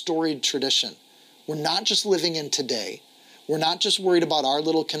 storied tradition. We're not just living in today. We're not just worried about our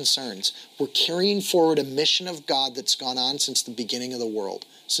little concerns. We're carrying forward a mission of God that's gone on since the beginning of the world,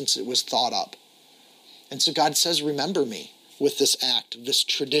 since it was thought up. And so God says, remember me with this act, this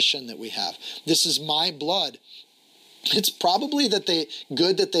tradition that we have. This is my blood. It's probably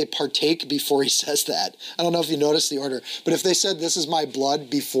good that they partake before he says that. I don't know if you noticed the order, but if they said, this is my blood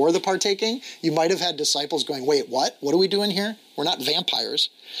before the partaking, you might have had disciples going, wait, what? What are we doing here? We're not vampires.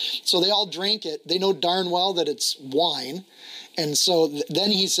 So they all drank it. They know darn well that it's wine. And so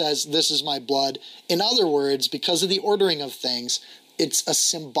then he says, this is my blood. In other words, because of the ordering of things, it's a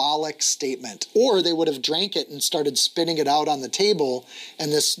symbolic statement. Or they would have drank it and started spitting it out on the table,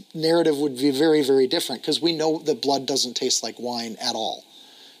 and this narrative would be very, very different, because we know that blood doesn't taste like wine at all,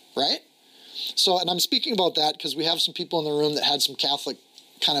 right? So, and I'm speaking about that because we have some people in the room that had some Catholic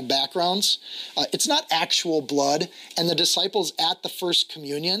kind of backgrounds. It's not actual blood, and the disciples at the first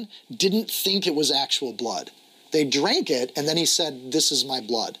communion didn't think it was actual blood. They drank it, and then he said, this is my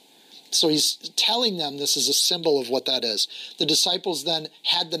blood. So he's telling them this is a symbol of what that is. The disciples then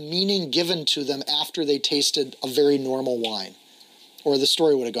had the meaning given to them after they tasted a very normal wine, or the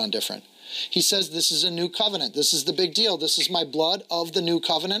story would have gone different. He says this is a new covenant. This is the big deal. This is my blood of the new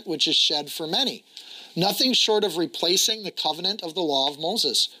covenant, which is shed for many. Nothing short of replacing the covenant of the law of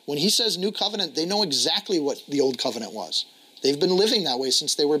Moses. When he says new covenant, they know exactly what the old covenant was. They've been living that way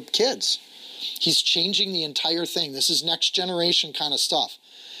since they were kids. He's changing the entire thing. This is next generation kind of stuff.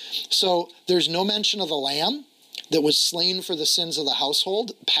 So there's no mention of the lamb that was slain for the sins of the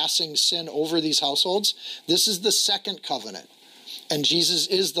household, passing sin over these households. This is the second covenant, and Jesus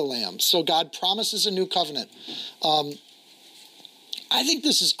is the lamb. So God promises a new covenant. I think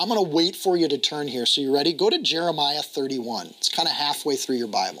I'm going to wait for you to turn here. So you ready? Go to Jeremiah 31. It's kind of halfway through your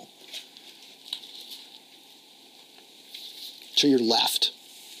Bible. To your left.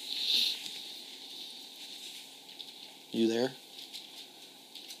 You there?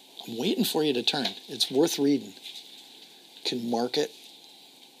 I'm waiting for you to turn. It's worth reading. You can mark it.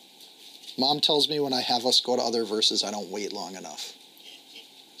 Mom tells me when I have us go to other verses, I don't wait long enough.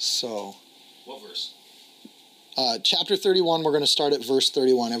 So. What verse? Chapter 31, we're going to start at verse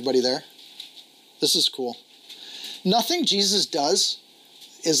 31. Everybody there? This is cool. Nothing Jesus does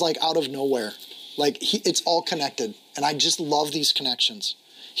is like out of nowhere. Like it's all connected. And I just love these connections.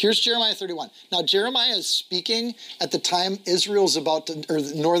 Here's Jeremiah 31. Now, Jeremiah is speaking at the time Israel's about to, or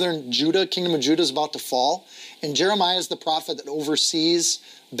northern Judah, kingdom of Judah is about to fall. And Jeremiah is the prophet that oversees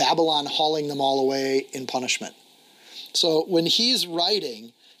Babylon hauling them all away in punishment. So when he's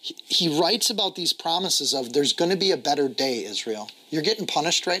writing, he writes about these promises of there's going to be a better day, Israel. You're getting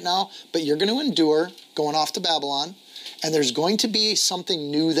punished right now, but you're going to endure going off to Babylon. And there's going to be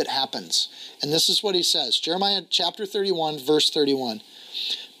something new that happens. And this is what he says. Jeremiah chapter 31, verse 31.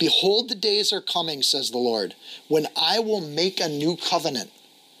 Behold, the days are coming, says the Lord, when I will make a new covenant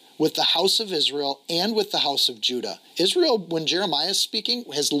with the house of Israel and with the house of Judah. Israel, when Jeremiah is speaking,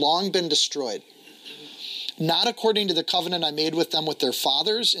 has long been destroyed. Not according to the covenant I made with them with their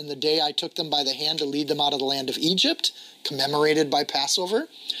fathers in the day I took them by the hand to lead them out of the land of Egypt, commemorated by Passover.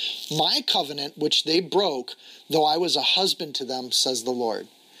 My covenant, which they broke, though I was a husband to them, says the Lord.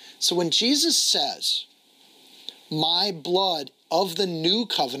 So when Jesus says, my blood of the new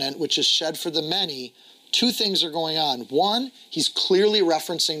covenant, which is shed for the many, Two things are going on. One, he's clearly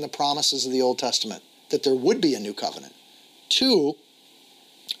referencing the promises of the Old Testament, that there would be a new covenant. Two,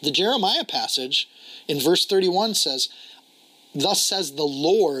 the Jeremiah passage in verse 31 says, "Thus says the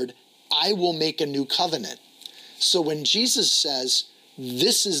Lord, I will make a new covenant." So when Jesus says,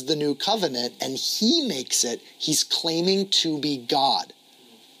 this is the new covenant, and he makes it, he's claiming to be God.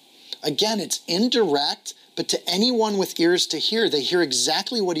 Again, it's indirect, but to anyone with ears to hear, they hear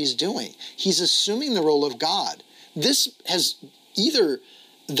exactly what he's doing. He's assuming the role of God. This has either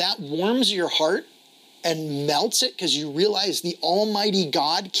that warms your heart and melts it because you realize the Almighty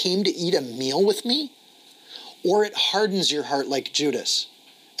God came to eat a meal with me, or it hardens your heart like Judas,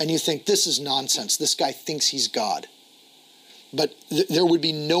 and you think, this is nonsense. This guy thinks he's God. But there would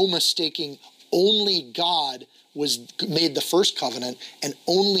be no mistaking, only God made the first covenant, and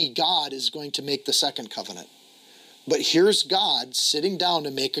only God is going to make the second covenant. But here's God sitting down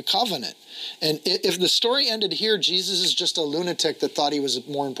to make a covenant. And if the story ended here, Jesus is just a lunatic that thought he was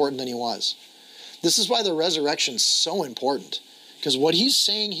more important than he was. This is why the resurrection is so important. Because what he's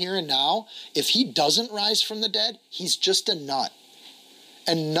saying here and now, if he doesn't rise from the dead, he's just a nut.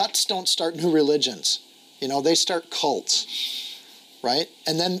 And nuts don't start new religions. You know, they start cults, right?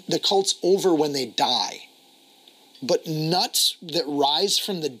 And then the cult's over when they die. But nuts that rise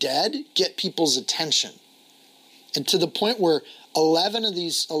from the dead get people's attention. And to the point where 11 of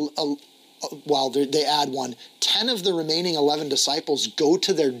these, they add one, 10 of the remaining 11 disciples go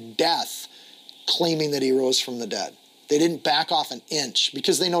to their death claiming that he rose from the dead. They didn't back off an inch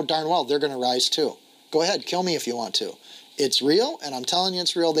because they know darn well they're going to rise too. Go ahead, kill me if you want to. It's real, and I'm telling you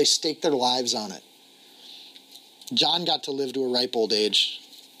it's real. They stake their lives on it. John got to live to a ripe old age.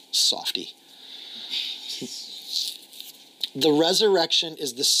 Softy. The resurrection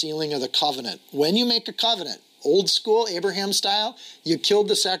is the sealing of the covenant. When you make a covenant, old school, Abraham style, you killed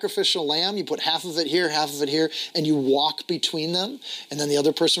the sacrificial lamb, you put half of it here, and you walk between them, and then the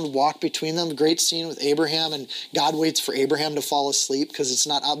other person would walk between them. Great scene with Abraham, and God waits for Abraham to fall asleep because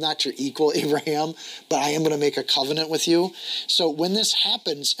I'm not your equal, Abraham, but I am going to make a covenant with you. So when this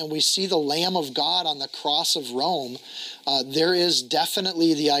happens and we see the Lamb of God on the cross of Rome, there is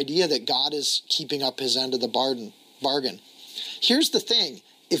definitely the idea that God is keeping up his end of the bargain. Here's the thing.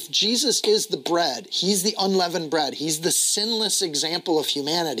 If Jesus is the bread, he's the unleavened bread, he's the sinless example of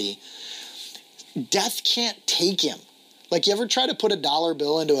humanity, death can't take him. Like, you ever try to put a dollar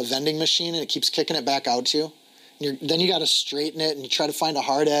bill into a vending machine and it keeps kicking it back out to you? Then you got to straighten it and you try to find a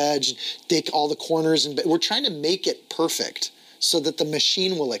hard edge, dig all the corners. And we're trying to make it perfect so that the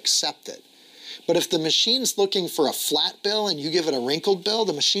machine will accept it. But if the machine's looking for a flat bill and you give it a wrinkled bill,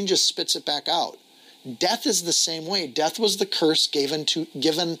 the machine just spits it back out. Death is the same way. Death was the curse given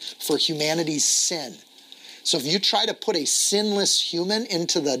for humanity's sin. So if you try to put a sinless human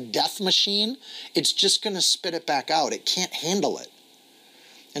into the death machine, it's just going to spit it back out. It can't handle it.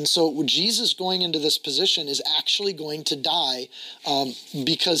 And so Jesus going into this position is actually going to die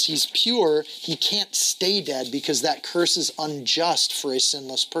because he's pure. He can't stay dead because that curse is unjust for a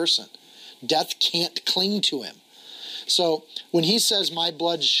sinless person. Death can't cling to him. So when he says, my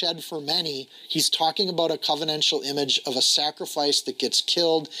blood shed for many, he's talking about a covenantal image of a sacrifice that gets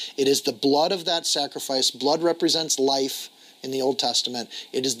killed. It is the blood of that sacrifice. Blood represents life in the Old Testament.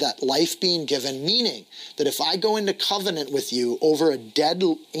 It is that life being given, meaning that if I go into covenant with you over a dead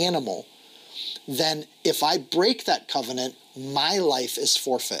animal, then if I break that covenant, my life is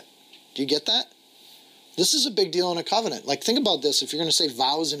forfeit. Do you get that? This is a big deal in a covenant. Like, think about this. If you're going to say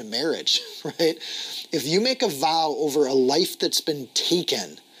vows in a marriage, right? If you make a vow over a life that's been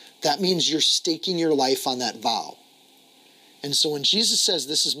taken, that means you're staking your life on that vow. And so when Jesus says,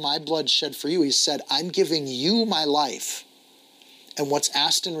 this is my blood shed for you, he said, I'm giving you my life. And what's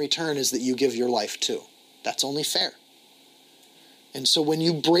asked in return is that you give your life too. That's only fair. And so when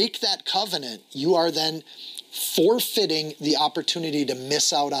you break that covenant, you are then forfeiting the opportunity to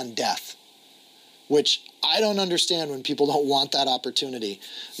miss out on death. Which I don't understand when people don't want that opportunity.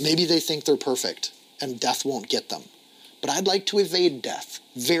 Maybe they think they're perfect and death won't get them. But I'd like to evade death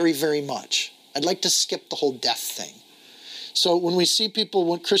very, very much. I'd like to skip the whole death thing. So when we see people,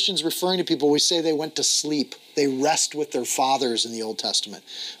 when Christians referring to people, we say they went to sleep. They rest with their fathers in the Old Testament.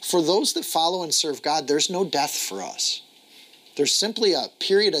 For those that follow and serve God, there's no death for us. There's simply a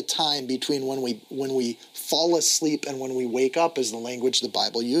period of time between when we fall asleep and when we wake up, is the language the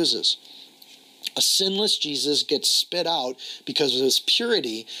Bible uses. A sinless Jesus gets spit out because of his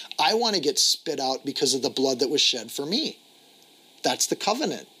purity. I want to get spit out because of the blood that was shed for me. That's the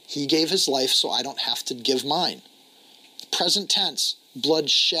covenant. He gave his life so I don't have to give mine. Present tense, blood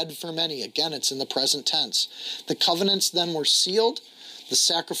shed for many. Again, it's in the present tense. The covenants then were sealed. The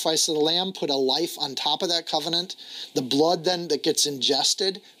sacrifice of the lamb put a life on top of that covenant. The blood then that gets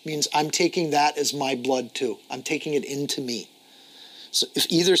ingested means I'm taking that as my blood too. I'm taking it into me. So if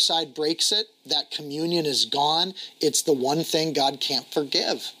either side breaks it, that communion is gone. It's the one thing God can't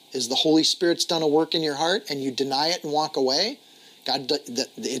forgive, is the Holy Spirit's done a work in your heart and you deny it and walk away. God,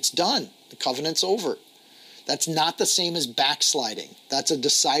 it's done. The covenant's over. That's not the same as backsliding. That's a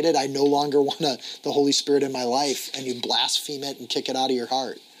decided, I no longer want the Holy Spirit in my life, and you blaspheme it and kick it out of your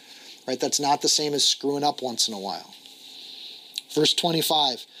heart. Right? That's not the same as screwing up once in a while. Verse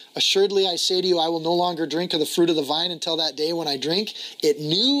 25, assuredly I say to you, I will no longer drink of the fruit of the vine until that day when I drink it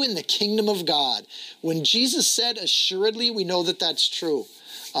new in the kingdom of God. When Jesus said assuredly, we know that that's true.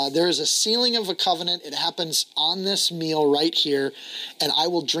 There is a sealing of a covenant. It happens on this meal right here, and I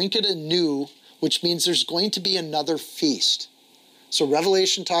will drink it anew, which means there's going to be another feast. So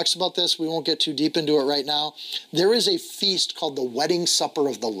Revelation talks about this. We won't get too deep into it right now. There is a feast called the Wedding Supper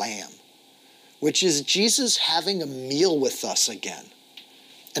of the Lamb, which is Jesus having a meal with us again.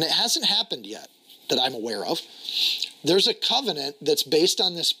 And it hasn't happened yet that I'm aware of. There's a covenant that's based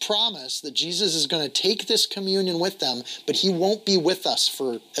on this promise that Jesus is going to take this communion with them, but he won't be with us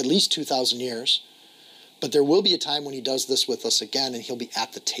for at least 2,000 years. But there will be a time when he does this with us again, and he'll be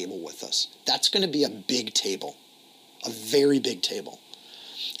at the table with us. That's going to be a big table, a very big table.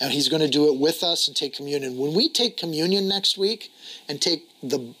 And he's going to do it with us and take communion. When we take communion next week and take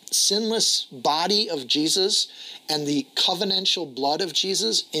the sinless body of Jesus and the covenantal blood of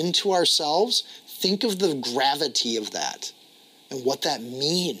Jesus into ourselves, think of the gravity of that and what that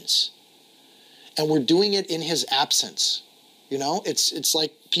means. And we're doing it in his absence. You know, it's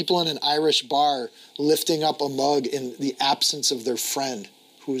like people in an Irish bar lifting up a mug in the absence of their friend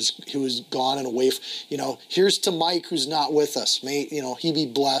who's gone and away. Here's to Mike who's not with us. May he be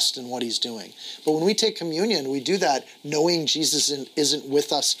blessed in what he's doing. But when we take communion, we do that knowing Jesus isn't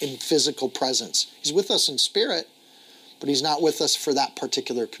with us in physical presence. He's with us in spirit, but he's not with us for that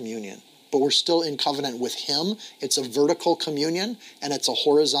particular communion. But we're still in covenant with him. It's a vertical communion, and it's a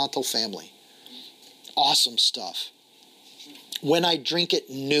horizontal family. Awesome stuff. When I drink it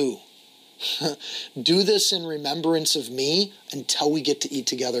new, do this in remembrance of me until we get to eat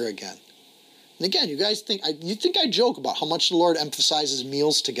together again. And again, you guys think I joke about how much the Lord emphasizes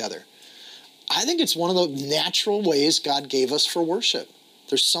meals together. I think it's one of the natural ways God gave us for worship.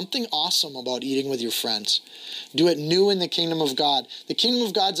 There's something awesome about eating with your friends. Do it new in the kingdom of God. The kingdom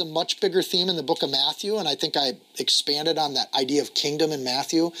of God's a much bigger theme in the book of Matthew, and I think I expanded on that idea of kingdom in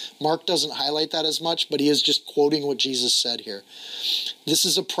Matthew. Mark doesn't highlight that as much, but he is just quoting what Jesus said here. This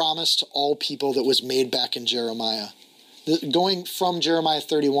is a promise to all people that was made back in Jeremiah. Going from Jeremiah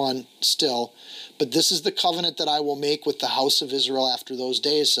 31 still, but this is the covenant that I will make with the house of Israel after those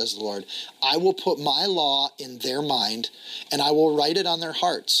days, says the Lord. I will put my law in their mind, and I will write it on their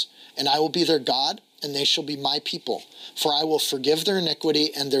hearts, and I will be their God, and they shall be my people. For I will forgive their iniquity,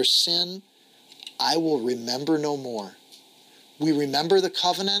 and their sin I will remember no more. We remember the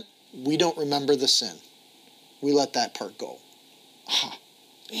covenant, we don't remember the sin. We let that part go.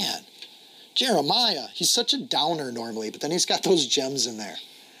 Man. Jeremiah, he's such a downer normally, but then he's got those gems in there,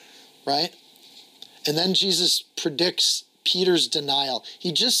 right? And then Jesus predicts Peter's denial.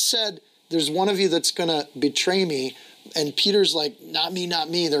 He just said, there's one of you that's going to betray me. And Peter's like, not me, not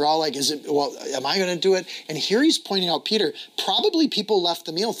me. They're all like, am I going to do it? And here he's pointing out Peter. Probably people left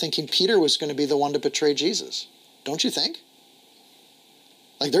the meal thinking Peter was going to be the one to betray Jesus. Don't you think?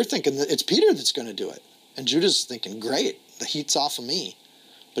 Like they're thinking that it's Peter that's going to do it. And Judas is thinking, great, the heat's off of me.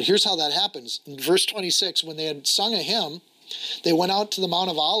 But here's how that happens. In verse 26, when they had sung a hymn, they went out to the Mount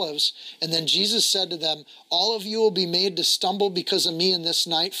of Olives, and then Jesus said to them, all of you will be made to stumble because of me in this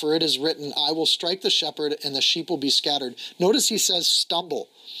night, for it is written, I will strike the shepherd, and the sheep will be scattered. Notice he says stumble.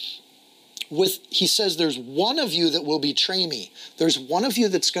 He says there's one of you that will betray me. There's one of you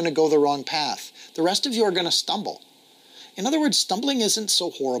that's going to go the wrong path. The rest of you are going to stumble. In other words, stumbling isn't so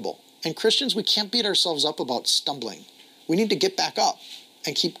horrible. And Christians, we can't beat ourselves up about stumbling. We need to get back up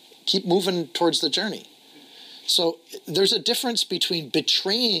and keep moving towards the journey. So there's a difference between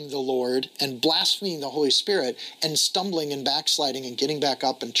betraying the Lord and blaspheming the Holy Spirit and stumbling and backsliding and getting back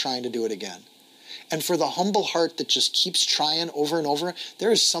up and trying to do it again. And for the humble heart that just keeps trying over and over,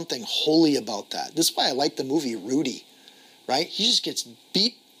 there is something holy about that. This is why I like the movie Rudy, right? He just gets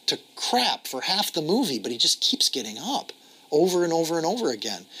beat to crap for half the movie, but he just keeps getting up over and over and over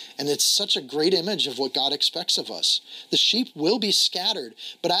again. And it's such a great image of what God expects of us. The sheep will be scattered,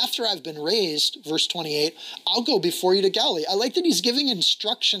 but after I've been raised, verse 28, I'll go before you to Galilee. I like that he's giving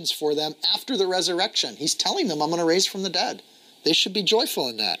instructions for them after the resurrection. He's telling them, I'm going to raise from the dead. They should be joyful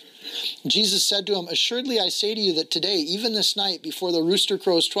in that. Jesus said to him, assuredly I say to you that today, even this night, before the rooster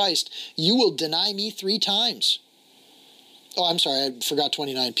crows twice, you will deny me 3 times. Oh, I'm sorry, I forgot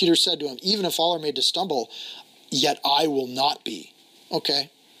 29. Peter said to him, even if all are made to stumble, yet I will not be. Okay.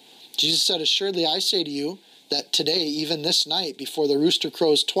 Jesus said, assuredly I say to you that today, even this night, before the rooster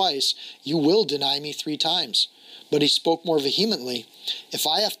crows twice, you will deny me 3 times. But he spoke more vehemently, if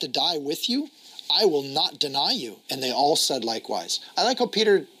I have to die with you, I will not deny you. And they all said likewise. I like how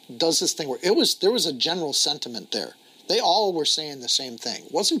Peter does this thing where there was a general sentiment there. They all were saying the same thing.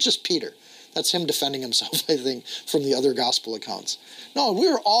 It wasn't just Peter. That's him defending himself, I think, from the other gospel accounts. No, we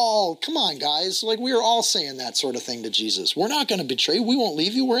were all, come on, guys. Like, we were all saying that sort of thing to Jesus. We're not going to betray you. We won't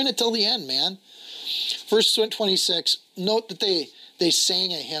leave you. We're in it till the end, man. Verse 26, note that they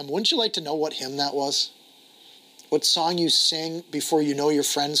sang a hymn. Wouldn't you like to know what hymn that was? What song you sing before you know your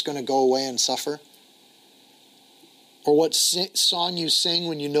friend's going to go away and suffer? Or what song you sing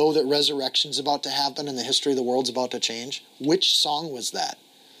when you know that resurrection's about to happen and the history of the world's about to change? Which song was that?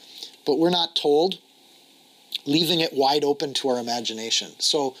 But we're not told, leaving it wide open to our imagination.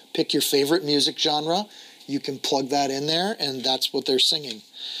 So pick your favorite music genre. You can plug that in there, and that's what they're singing.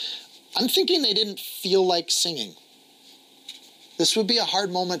 I'm thinking they didn't feel like singing. This would be a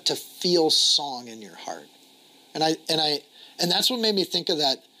hard moment to feel song in your heart. And that's what made me think of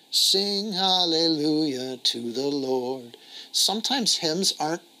that, sing hallelujah to the Lord. Sometimes hymns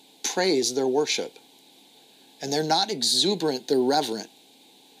aren't praise, they're worship. And they're not exuberant, they're reverent.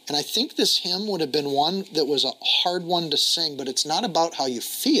 And I think this hymn would have been one that was a hard one to sing, but it's not about how you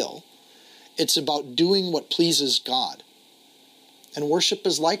feel. It's about doing what pleases God. And worship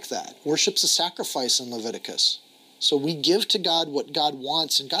is like that. Worship's a sacrifice in Leviticus. So we give to God what God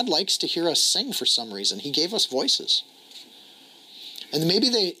wants, and God likes to hear us sing for some reason. He gave us voices. And maybe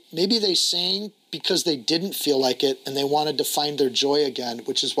they sang because they didn't feel like it, and they wanted to find their joy again,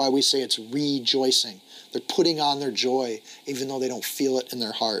 which is why we say it's rejoicing. They're putting on their joy, even though they don't feel it in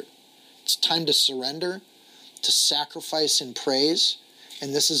their heart. It's time to surrender, to sacrifice in praise.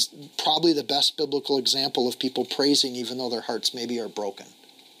 And this is probably the best biblical example of people praising even though their hearts maybe are broken.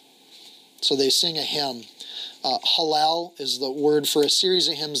 So they sing a hymn. Hallel is the word for a series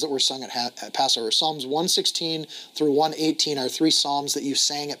of hymns that were sung at Passover. Psalms 116 through 118 are 3 psalms that you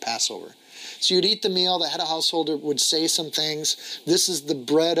sang at Passover. So you'd eat the meal, the head of household would say some things. This is the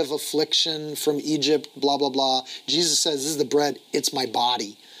bread of affliction from Egypt, blah, blah, blah. Jesus says, this is the bread, it's my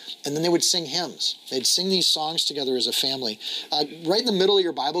body. And then they would sing hymns. They'd sing these songs together as a family. Right in the middle of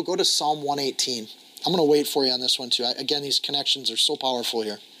your Bible, go to Psalm 118. I'm going to wait for you on this one too. Again, these connections are so powerful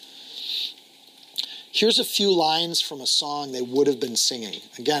here. Here's a few lines from a song they would have been singing.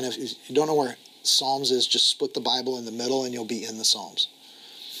 Again, if you don't know where Psalms is, just split the Bible in the middle and you'll be in the Psalms.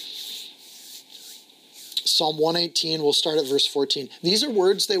 Psalm 118, we'll start at verse 14. These are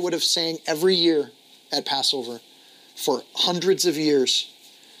words they would have sang every year at Passover for hundreds of years.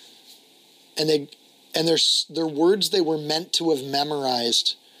 And they're words they were meant to have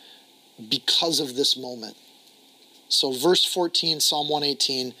memorized because of this moment. So verse 14, Psalm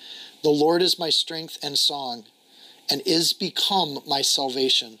 118, the Lord is my strength and song, and is become my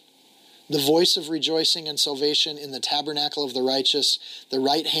salvation. The voice of rejoicing and salvation in the tabernacle of the righteous, the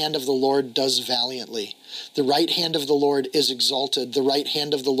right hand of the Lord does valiantly. The right hand of the Lord is exalted. The right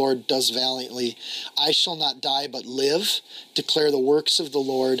hand of the Lord does valiantly. I shall not die but live, declare the works of the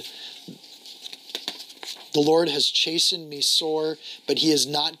Lord. The Lord has chastened me sore, but he has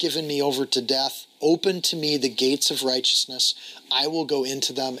not given me over to death. Open to me the gates of righteousness. I will go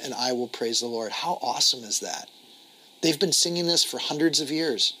into them and I will praise the Lord. How awesome is that? They've been singing this for hundreds of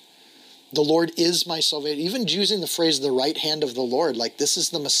years. The Lord is my salvation. Even using the phrase, the right hand of the Lord, like this is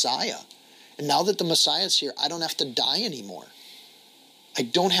the Messiah. And now that the Messiah is here, I don't have to die anymore. I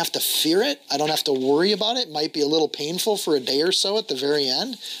don't have to fear it. I don't have to worry about it. It might be a little painful for a day or so at the very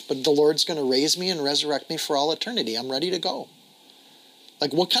end, but the Lord's going to raise me and resurrect me for all eternity. I'm ready to go.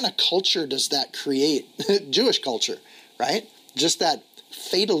 Like, what kind of culture does that create? Jewish culture, right? Just that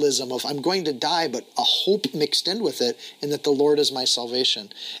fatalism of I'm going to die, but a hope mixed in with it, and that the Lord is my salvation.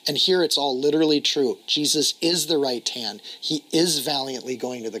 And here it's all literally true. Jesus is the right hand. He is valiantly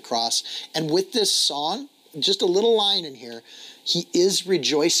going to the cross. And with this song, just a little line in here, he is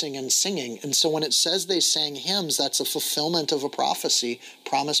rejoicing and singing. And so when it says they sang hymns, that's a fulfillment of a prophecy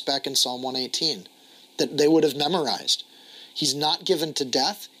promised back in Psalm 118 that they would have memorized. He's not given to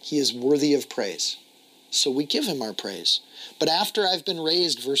death. He is worthy of praise. So we give him our praise. But after I've been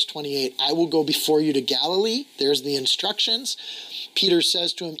raised, verse 28, I will go before you to Galilee. There's the instructions. Peter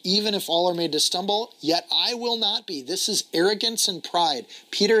says to him, even if all are made to stumble, yet I will not be. This is arrogance and pride.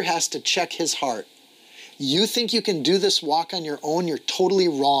 Peter has to check his heart. You think you can do this walk on your own? You're totally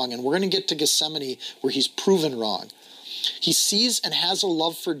wrong. And we're going to get to Gethsemane where he's proven wrong. He sees and has a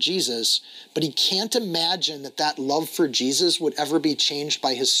love for Jesus, but he can't imagine that that love for Jesus would ever be changed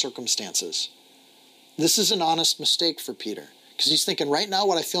by his circumstances. This is an honest mistake for Peter, because he's thinking, right now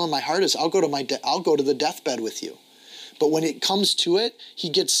what I feel in my heart is I'll go to the deathbed with you. But when it comes to it, he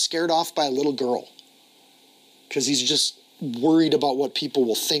gets scared off by a little girl because he's just worried about what people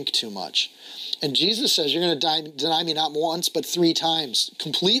will think too much. And Jesus says, you're going to deny me not once, but 3 times.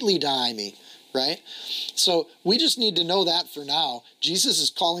 Completely deny me, right? So we just need to know that for now. Jesus is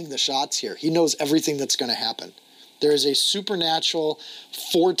calling the shots here. He knows everything that's going to happen. There is a supernatural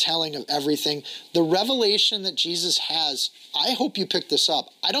foretelling of everything. The revelation that Jesus has, I hope you pick this up.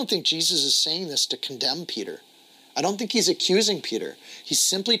 I don't think Jesus is saying this to condemn Peter. I don't think he's accusing Peter. He's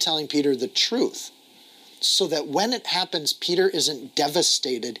simply telling Peter the truth, so that when it happens, Peter isn't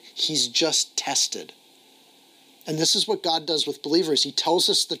devastated. He's just tested. And this is what God does with believers. He tells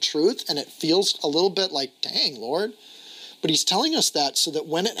us the truth, and it feels a little bit like, dang, Lord. But he's telling us that so that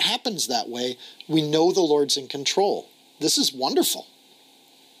when it happens that way, we know the Lord's in control. This is wonderful.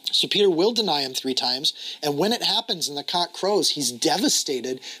 So Peter will deny him 3 times, and when it happens and the cock crows, he's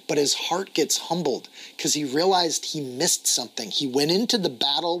devastated, but his heart gets humbled because he realized he missed something. He went into the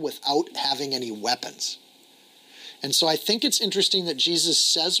battle without having any weapons. And so I think it's interesting that Jesus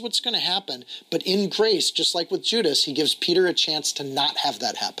says what's going to happen, but in grace, just like with Judas, he gives Peter a chance to not have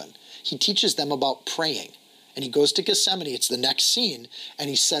that happen. He teaches them about praying. And he goes to Gethsemane, it's the next scene, and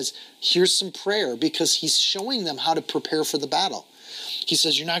he says, here's some prayer, because he's showing them how to prepare for the battle. He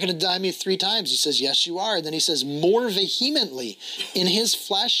says, you're not going to deny me 3 times. He says, yes, you are. And then he says, more vehemently. In his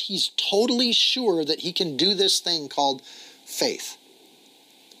flesh, he's totally sure that he can do this thing called faith.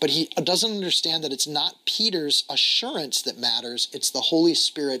 But he doesn't understand that it's not Peter's assurance that matters. It's the Holy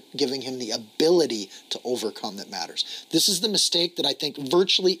Spirit giving him the ability to overcome that matters. This is the mistake that I think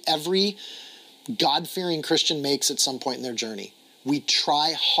virtually every God-fearing Christian makes at some point in their journey. We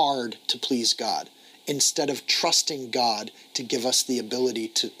try hard to please God instead of trusting God to give us the ability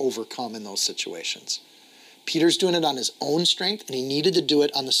to overcome in those situations. Peter's doing it on his own strength, and he needed to do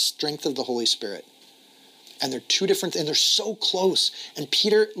it on the strength of the Holy Spirit. And they're 2 different, and they're so close. And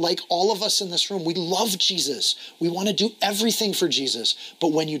Peter, like all of us in this room, we love Jesus. We want to do everything for Jesus.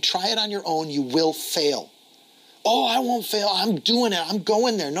 But when you try it on your own, you will fail. Oh, I won't fail. I'm doing it. I'm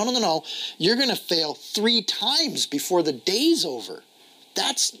going there. No. You're going to fail 3 times before the day's over.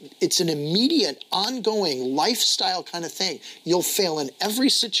 It's an immediate, ongoing lifestyle kind of thing. You'll fail in every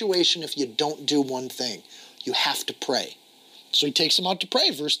situation if you don't do one thing. You have to pray. So he takes them out to pray,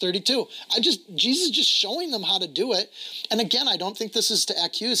 verse 32. Jesus is just showing them how to do it. And again, I don't think this is to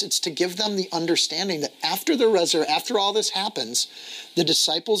accuse. It's to give them the understanding that after all this happens, the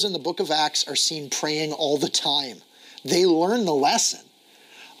disciples in the book of Acts are seen praying all the time. They learn the lesson.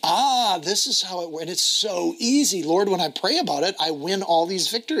 This is how it works. And it's so easy. Lord, when I pray about it, I win all these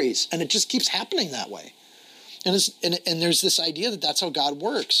victories. And it just keeps happening that way. And there's this idea that that's how God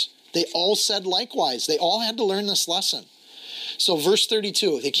works. They all said likewise. They all had to learn this lesson. So verse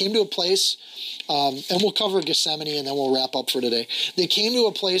 32, they came to a place, and we'll cover Gethsemane and then we'll wrap up for today. They came to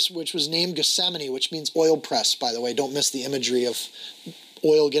a place which was named Gethsemane, which means oil press, by the way. Don't miss the imagery of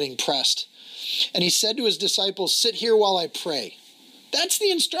oil getting pressed. And he said to his disciples, sit here while I pray. That's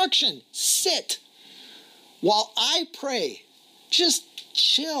the instruction. Sit while I pray. Just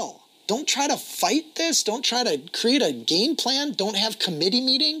chill. Don't try to fight this. Don't try to create a game plan. Don't have committee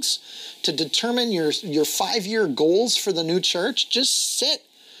meetings to determine your 5-year goals for the new church. Just sit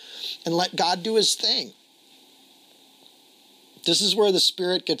and let God do his thing. This is where the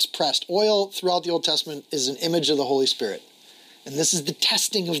Spirit gets pressed. Oil throughout the Old Testament is an image of the Holy Spirit. And this is the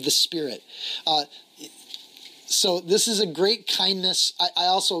testing of the Spirit. So this is a great kindness. I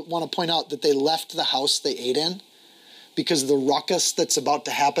also want to point out that they left the house they ate in because of the ruckus that's about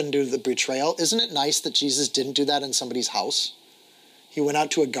to happen due to the betrayal. Isn't it nice that Jesus didn't do that in somebody's house? He went out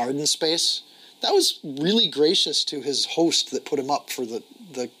to a garden space. That was really gracious to his host that put him up for the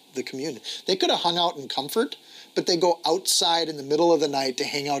communion. They could have hung out in comfort, but they go outside in the middle of the night to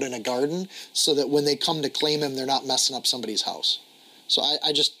hang out in a garden so that when they come to claim him, they're not messing up somebody's house. So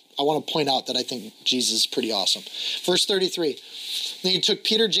I want to point out that I think Jesus is pretty awesome. Verse 33, then he took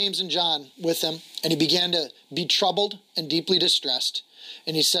Peter, James, and John with him, and he began to be troubled and deeply distressed.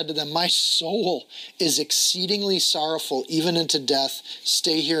 And he said to them, my soul is exceedingly sorrowful, even unto death.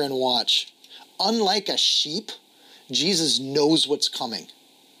 Stay here and watch. Unlike a sheep, Jesus knows what's coming.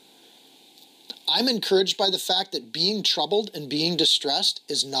 I'm encouraged by the fact that being troubled and being distressed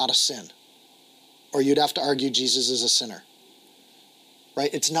is not a sin. Or you'd have to argue Jesus is a sinner.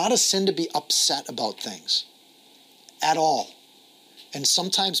 right? It's not a sin to be upset about things at all. And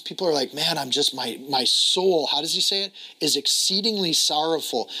sometimes people are like, man, I'm just, my soul, how does he say it, is exceedingly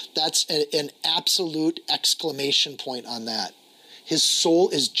sorrowful. That's an absolute exclamation point on that. His soul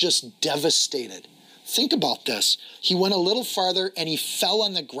is just devastated. Think about this. He went a little farther and he fell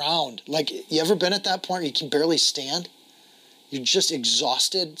on the ground. Like, you ever been at that point where you can barely stand? You're just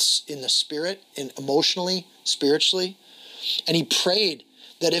exhausted in the spirit and emotionally, spiritually. And he prayed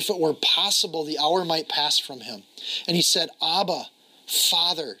that if it were possible, the hour might pass from him. And he said, Abba,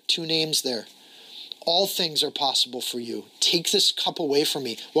 Father, 2 names there. All things are possible for you. Take this cup away from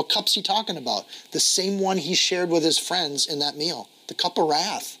me. What cup's he talking about? The same one he shared with his friends in that meal. The cup of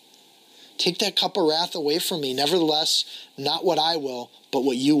wrath. Take that cup of wrath away from me. Nevertheless, not what I will, but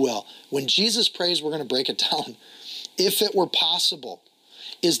what you will. When Jesus prays, we're going to break it down. If it were possible,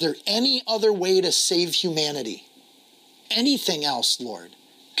 is there any other way to save humanity? Anything else, Lord?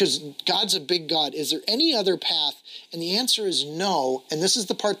 Because God's a big God. Is there any other path? And the answer is no. And this is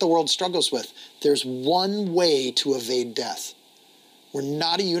the part the world struggles with. There's one way to evade death. We're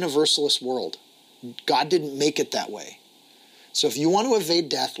not a universalist world. God didn't make it that way. So if you want to evade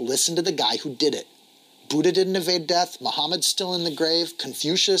death, listen to the guy who did it. Buddha didn't evade death. Muhammad's still in the grave.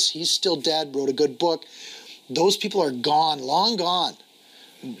 Confucius, he's still dead, wrote a good book. Those people are gone, long gone.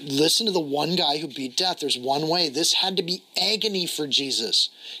 Listen to the one guy who beat death. There's one way. This had to be agony for Jesus.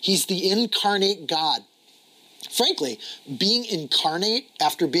 He's the incarnate God. Frankly, being incarnate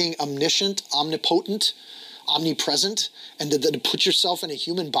after being omniscient, omnipotent, omnipresent, and to put yourself in a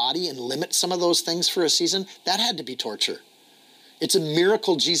human body and limit some of those things for a season, that had to be torture. It's a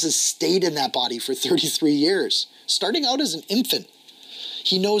miracle Jesus stayed in that body for 33 years, starting out as an infant.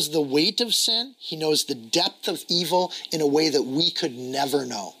 He knows the weight of sin. He knows the depth of evil in a way that we could never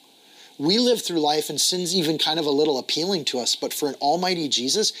know. We live through life and sin's even kind of a little appealing to us, but for an almighty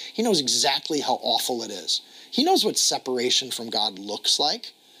Jesus, he knows exactly how awful it is. He knows what separation from God looks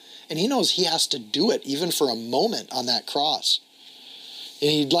like, and he knows he has to do it even for a moment on that cross. And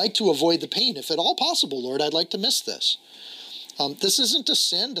he'd like to avoid the pain. If at all possible, Lord, I'd like to miss this. This isn't a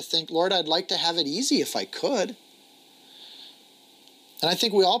sin to think, Lord, I'd like to have it easy if I could. And I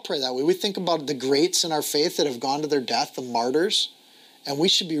think we all pray that way. We think about the greats in our faith that have gone to their death, the martyrs, and we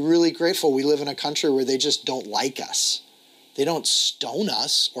should be really grateful we live in a country where they just don't like us. They don't stone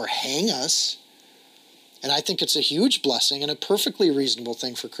us or hang us. And I think it's a huge blessing and a perfectly reasonable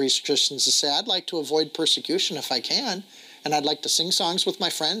thing for Christians to say, I'd like to avoid persecution if I can, and I'd like to sing songs with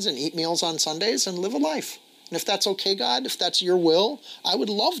my friends and eat meals on Sundays and live a life. And if that's okay, God, if that's your will, I would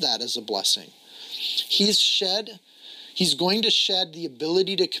love that as a blessing. He's going to shed the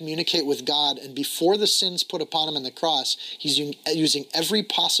ability to communicate with God, and before the sins put upon him on the cross, he's using every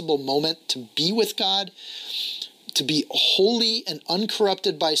possible moment to be with God, to be holy and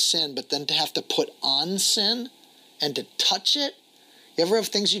uncorrupted by sin, but then to have to put on sin and to touch it. You ever have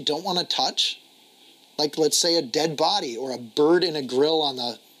things you don't want to touch? Like, let's say, a dead body or a bird in a grill on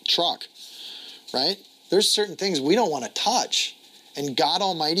the truck, right? There's certain things we don't want to touch. And God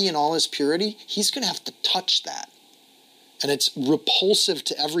Almighty in all his purity, he's going to have to touch that. And it's repulsive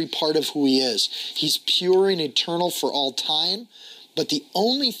to every part of who he is. He's pure and eternal for all time, but the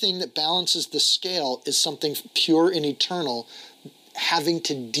only thing that balances the scale is something pure and eternal having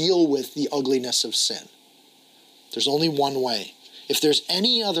to deal with the ugliness of sin. There's only one way. If there's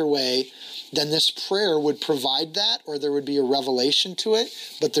any other way, then this prayer would provide that, or there would be a revelation to it,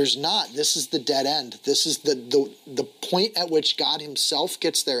 but there's not. This is the dead end. This is the point at which God himself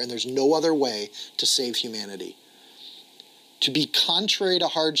gets there, and there's no other way to save humanity. To be contrary to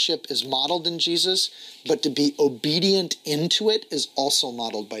hardship is modeled in Jesus, but to be obedient into it is also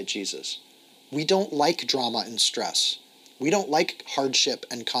modeled by Jesus. We don't like drama and stress. We don't like hardship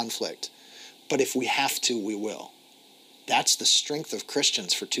and conflict, but if we have to, we will. That's the strength of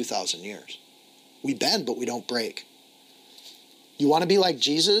Christians for 2,000 years. We bend, but we don't break. You want to be like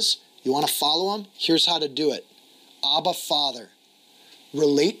Jesus? You want to follow him? Here's how to do it. Abba, Father.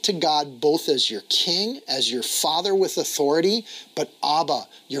 Relate to God both as your king, as your father with authority, but Abba,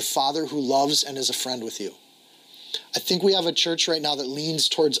 your father who loves and is a friend with you. I think we have a church right now that leans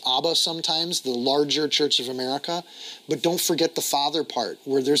towards Abba sometimes, the larger Church of America, but don't forget the father part,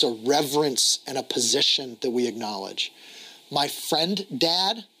 where there's a reverence and a position that we acknowledge. My friend,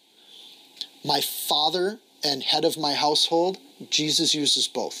 Dad, my father and head of my household, Jesus uses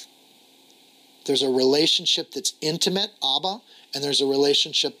both. There's a relationship that's intimate, Abba, and there's a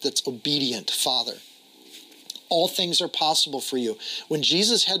relationship that's obedient, Father. All things are possible for you. When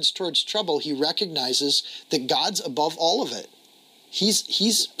Jesus heads towards trouble, he recognizes that God's above all of it.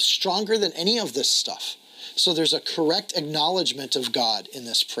 He's stronger than any of this stuff. So there's a correct acknowledgement of God in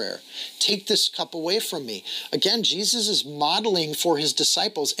this prayer. Take this cup away from me. Again, Jesus is modeling for his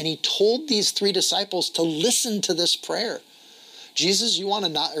disciples, and he told these 3 disciples to listen to this prayer. Jesus, you want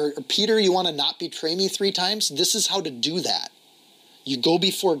to not, or Peter, you want to not betray me 3 times? This is how to do that. You go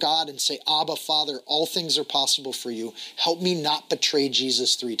before God and say, Abba, Father, all things are possible for you. Help me not betray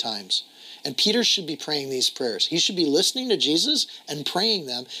Jesus 3 times. And Peter should be praying these prayers. He should be listening to Jesus and praying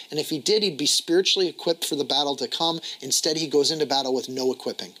them. And if he did, he'd be spiritually equipped for the battle to come. Instead, he goes into battle with no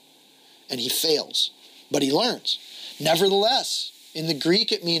equipping. And he fails. But he learns. Nevertheless, in the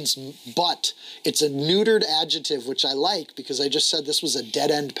Greek, it means but. It's a neutered adjective, which I like because I just said this was a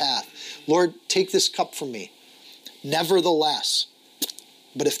dead-end path. Lord, take this cup from me. Nevertheless.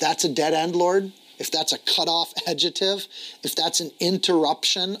 But if that's a dead end, Lord, if that's a cut-off adjective, if that's an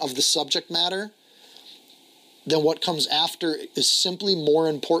interruption of the subject matter, then what comes after is simply more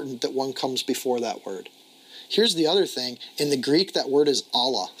important than what comes before that word. Here's the other thing. In the Greek, that word is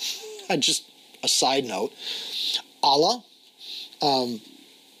Allah. Just a side note. Allah,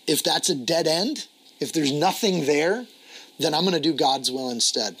 if that's a dead end, if there's nothing there, then I'm going to do God's will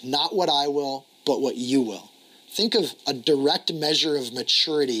instead. Not what I will, but what you will. Think of a direct measure of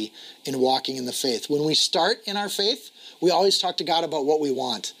maturity in walking in the faith. When we start in our faith, we always talk to God about what we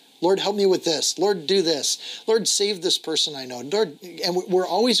want. Lord, help me with this. Lord, do this. Lord, save this person I know. Lord, and we're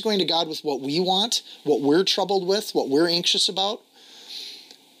always going to God with what we want, what we're troubled with, what we're anxious about.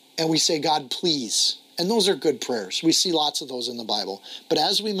 And we say, God, please. And those are good prayers. We see lots of those in the Bible. But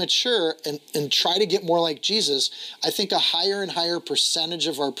as we mature and try to get more like Jesus, I think a higher and higher percentage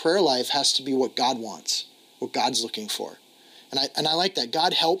of our prayer life has to be what God wants. What God's looking for. And I like that.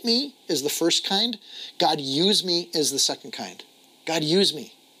 God help me is the first kind. God use me is the second kind. God use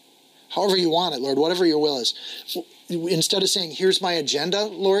me. However you want it, Lord, whatever your will is. Instead of saying, here's my agenda,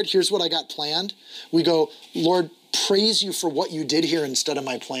 Lord, here's what I got planned, we go, Lord, praise you for what you did here instead of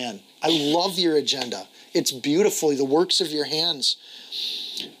my plan. I love your agenda. It's beautiful, the works of your hands.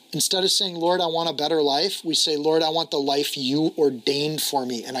 Instead of saying, Lord, I want a better life, we say, Lord, I want the life you ordained for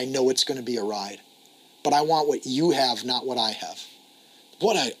me, and I know it's going to be a ride. But I want what you have, not what I have.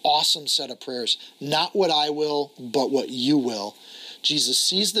 What an awesome set of prayers. Not what I will, but what you will. Jesus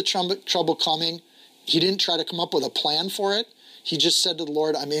sees the trouble coming. He didn't try to come up with a plan for it. He just said to the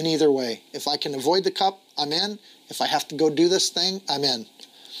Lord, I'm in either way. If I can avoid the cup, I'm in. If I have to go do this thing, I'm in.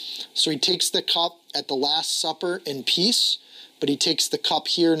 So he takes the cup at the Last Supper in peace, but he takes the cup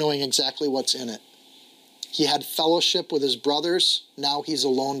here knowing exactly what's in it. He had fellowship with his brothers. Now he's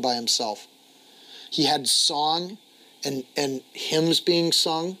alone by himself. He had song and hymns being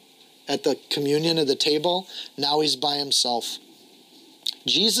sung at the communion of the table. Now he's by himself.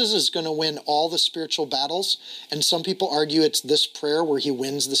 Jesus is going to win all the spiritual battles, and some people argue it's this prayer where he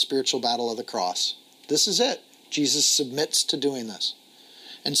wins the spiritual battle of the cross. This is it. Jesus submits to doing this.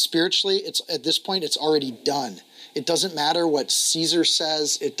 And spiritually, it's at this point, it's already done. It doesn't matter what Caesar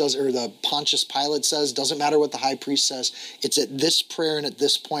says, or the Pontius Pilate says, doesn't matter what the high priest says. It's at this prayer and at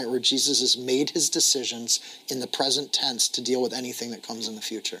this point where Jesus has made his decisions in the present tense to deal with anything that comes in the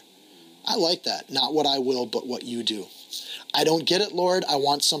future. I like that. Not what I will, but what you do. I don't get it, Lord. I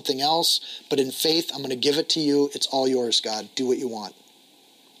want something else. But in faith, I'm going to give it to you. It's all yours, God. Do what you want.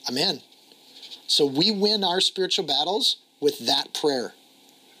 I'm in. So we win our spiritual battles with that prayer.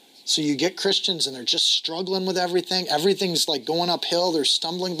 So you get Christians and they're just struggling with everything. Everything's like going uphill. There's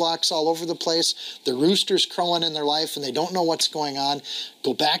stumbling blocks all over the place. The rooster's crowing in their life and they don't know what's going on.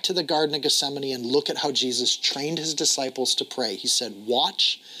 Go back to the Garden of Gethsemane and look at how Jesus trained his disciples to pray. He said,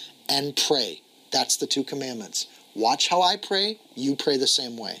 watch and pray. That's the 2 commandments. Watch how I pray. You pray the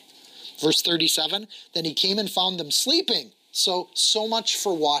same way. Verse 37, then he came and found them sleeping. So much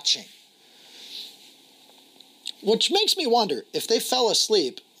for watching. Which makes me wonder, if they fell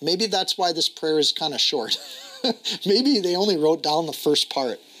asleep, maybe that's why this prayer is kind of short. Maybe they only wrote down the first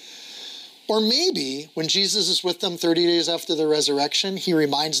part. Or maybe when Jesus is with them 30 days after the resurrection, he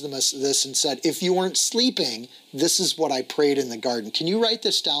reminds them of this and said, if you weren't sleeping, this is what I prayed in the garden. Can you write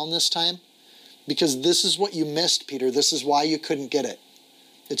this down this time? Because this is what you missed, Peter. This is why you couldn't get it.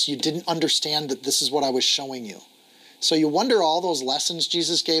 It's you didn't understand that this is what I was showing you. So you wonder all those lessons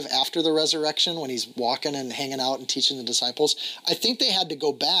Jesus gave after the resurrection when he's walking and hanging out and teaching the disciples. I think they had to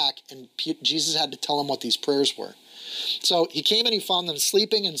go back and Jesus had to tell them what these prayers were. So he came and he found them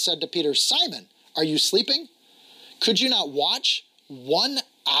sleeping and said to Peter, Simon, are you sleeping? Could you not watch 1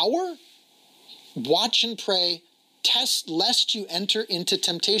 hour? Watch and pray, test lest you enter into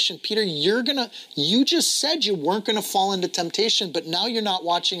temptation. Peter, you just said you weren't going to fall into temptation, but now you're not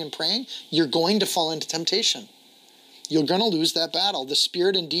watching and praying. You're going to fall into temptation. You're going to lose that battle. The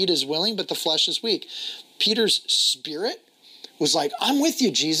spirit indeed is willing, but the flesh is weak. Peter's spirit was like, I'm with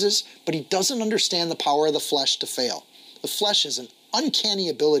you, Jesus, but he doesn't understand the power of the flesh to fail. The flesh has an uncanny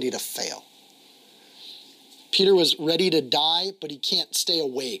ability to fail. Peter was ready to die, but he can't stay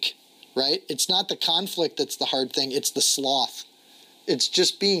awake, right? It's not the conflict that's the hard thing. It's the sloth. It's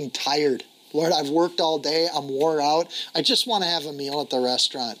just being tired. Lord, I've worked all day. I'm wore out. I just want to have a meal at the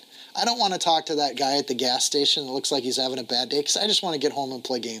restaurant. I don't want to talk to that guy at the gas station that looks like he's having a bad day because I just want to get home and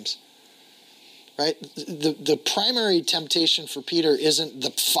play games, right? The primary temptation for Peter isn't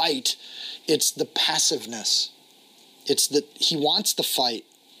the fight. It's the passiveness. It's that he wants the fight.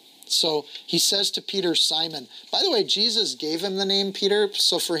 So he says to Peter, Simon. By the way, Jesus gave him the name Peter,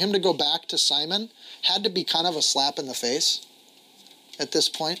 so for him to go back to Simon had to be kind of a slap in the face at this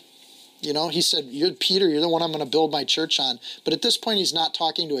point. You know, he said, you're Peter, you're the one I'm going to build my church on. But at this point, he's not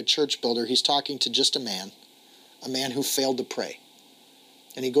talking to a church builder. He's talking to just a man who failed to pray.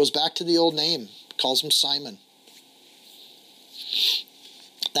 And he goes back to the old name, calls him Simon.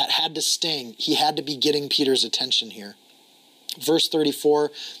 That had to sting. He had to be getting Peter's attention here. Verse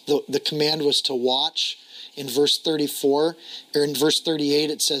 34, the command was to watch. In verse 34, or in verse 38,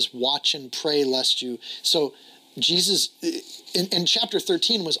 it says, watch and pray lest you. So Jesus, in chapter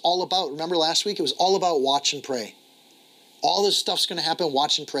 13 was all about, remember last week, it was all about watch and pray. All this stuff's going to happen,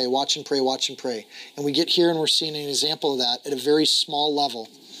 watch and pray, watch and pray, watch and pray. And we get here and we're seeing an example of that at a very small level.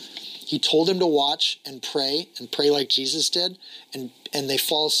 He told him to watch and pray like Jesus did, and they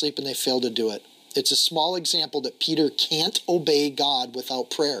fall asleep and they fail to do it. It's a small example that Peter can't obey God without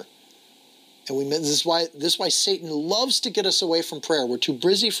prayer. And this is why Satan loves to get us away from prayer. We're too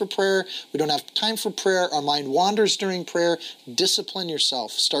busy for prayer. We don't have time for prayer. Our mind wanders during prayer. Discipline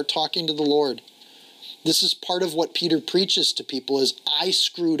yourself. Start talking to the Lord. This is part of what Peter preaches to people is, I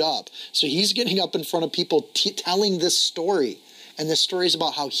screwed up. So he's getting up in front of people telling this story. And this story is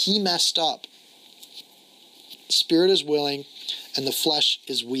about how he messed up. The spirit is willing and the flesh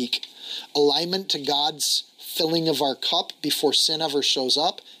is weak. Alignment to God's filling of our cup before sin ever shows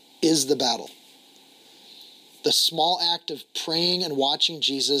up is the battle. The small act of praying and watching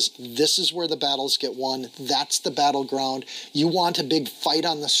Jesus, this is where the battles get won. That's the battleground. You want a big fight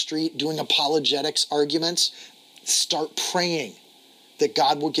on the street, doing apologetics arguments? Start praying that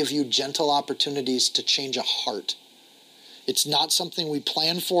God will give you gentle opportunities to change a heart. It's not something we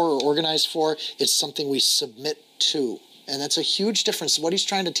plan for or organize for. It's something we submit to. And that's a huge difference. What he's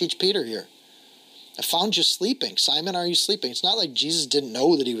trying to teach Peter here. I found you sleeping. Simon, are you sleeping? It's not like Jesus didn't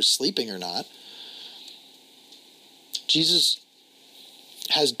know that he was sleeping or not. Jesus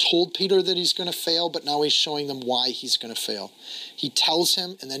has told Peter that he's going to fail, but now he's showing them why he's going to fail. He tells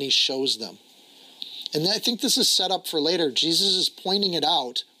him, and then he shows them. And I think this is set up for later. Jesus is pointing it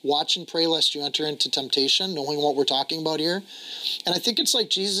out. Watch and pray lest you enter into temptation, knowing what we're talking about here. And I think it's like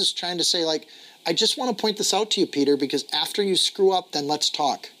Jesus trying to say, like, I just want to point this out to you, Peter, because after you screw up, then let's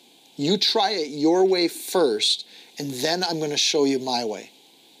talk. You try it your way first, and then I'm going to show you my way.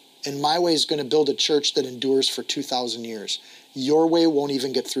 And my way is going to build a church that endures for 2,000 years. Your way won't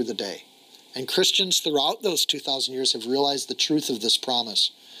even get through the day. And Christians throughout those 2,000 years have realized the truth of this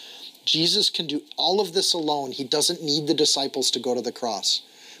promise. Jesus can do all of this alone. He doesn't need the disciples to go to the cross.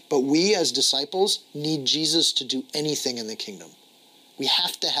 But we as disciples need Jesus to do anything in the kingdom. We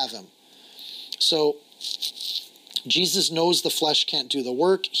have to have him. So Jesus knows the flesh can't do the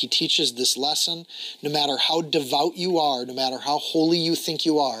work. He teaches this lesson. No matter how devout you are, no matter how holy you think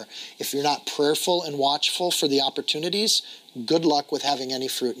you are, if you're not prayerful and watchful for the opportunities, good luck with having any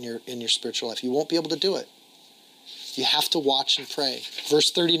fruit in your spiritual life. You won't be able to do it. You have to watch and pray. Verse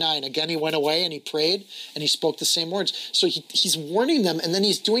 39, again he went away and he prayed and he spoke the same words. So he's warning them and then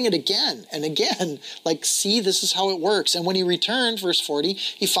he's doing it again and again. Like, see, this is how it works. And when he returned, verse 40,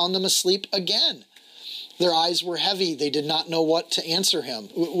 he found them asleep again. Their eyes were heavy. They did not know what to answer him,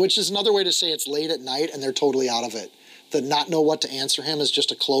 which is another way to say it's late at night and they're totally out of it. The not know what to answer him is just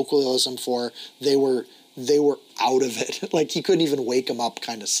a colloquialism for they were out of it. Like he couldn't even wake them up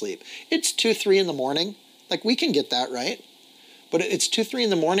kind of sleep. It's 2, 3 in the morning. Like we can get that, right? But it's 2, 3 in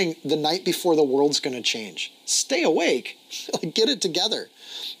the morning the night before the world's going to change. Stay awake. Like, get it together.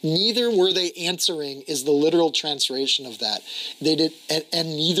 Neither were they answering is the literal translation of that. They did,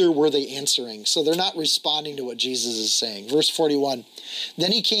 and neither were they answering. So they're not responding to what Jesus is saying. Verse 41.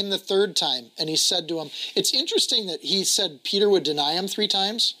 Then he came the third time and he said to him, it's interesting that he said Peter would deny him 3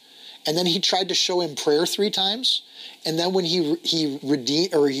 times. And then he tried to show him prayer 3 times. And then when he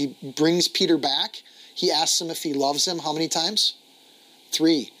brings Peter back, he asks him if he loves him how many times?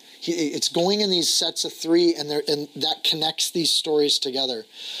 3. It's going in these sets of three, and that connects these stories together.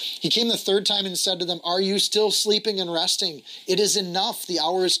 He came the third time and said to them, "Are you still sleeping and resting? It is enough. The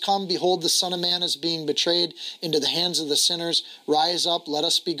hour is come. Behold, the Son of Man is being betrayed into the hands of the sinners. Rise up, let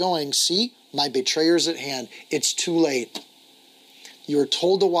us be going. See, my betrayer is at hand." It's too late. You are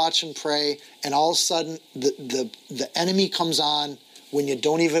told to watch and pray, and all of a sudden the enemy comes on when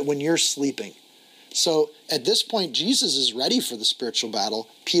you're sleeping. So at this point, Jesus is ready for the spiritual battle.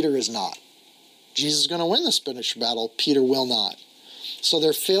 Peter is not. Jesus is going to win the spiritual battle. Peter will not. So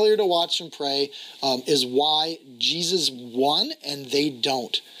their failure to watch and pray is why Jesus won and they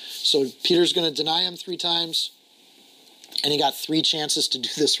don't. So Peter's going to deny him 3 times, and he got 3 chances to do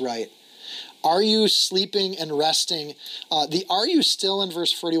this right. Are you sleeping and resting? The "are you still" in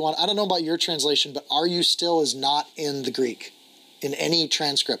verse 41, I don't know about your translation, but "are you still" is not in the Greek, in any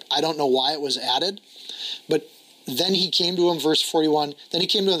transcript. I don't know why it was added, but then he came to him, verse 41, then he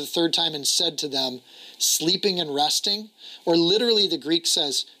came to him the third time and said to them, "Sleeping and resting?" Or literally the Greek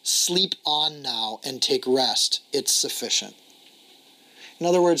says, "Sleep on now and take rest. It's sufficient." In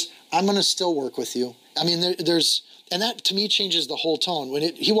other words, I'm going to still work with you. I mean, and that to me changes the whole tone.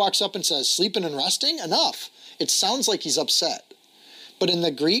 When he walks up and says, "Sleeping and resting? Enough." It sounds like he's upset. But in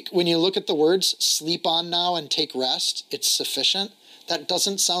the Greek, when you look at the words, "sleep on now and take rest, it's sufficient," that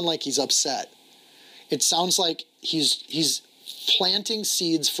doesn't sound like he's upset. It sounds like he's planting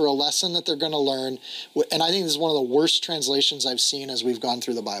seeds for a lesson that they're going to learn. And I think this is one of the worst translations I've seen as we've gone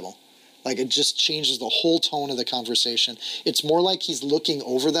through the Bible. Like, it just changes the whole tone of the conversation. It's more like he's looking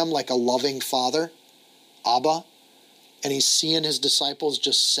over them like a loving father, Abba, and he's seeing his disciples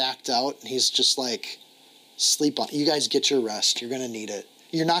just sacked out, and he's just like, "Sleep on. You guys get your rest. You're going to need it.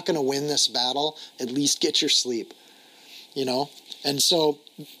 You're not going to win this battle. At least get your sleep." You know? And so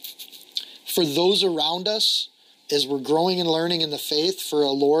for those around us, as we're growing and learning in the faith, for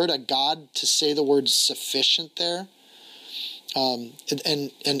a Lord, a God, to say the word sufficient there, and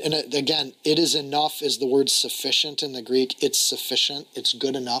again, "it is enough" is the word sufficient in the Greek. It's sufficient. It's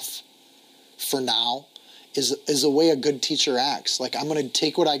good enough for now. Is the way a good teacher acts. Like, I'm going to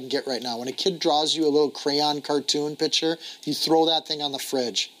take what I can get right now. When a kid draws you a little crayon cartoon picture, you throw that thing on the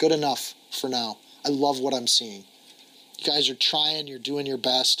fridge. Good enough for now. I love what I'm seeing. You guys are trying, you're doing your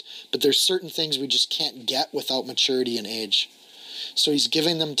best, but there's certain things we just can't get without maturity and age. So he's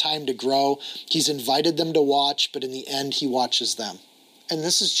giving them time to grow. He's invited them to watch, but in the end, he watches them. And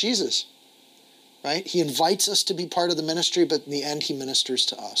this is Jesus, right? He invites us to be part of the ministry, but in the end, he ministers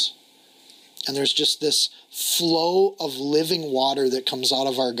to us. And there's just this flow of living water that comes out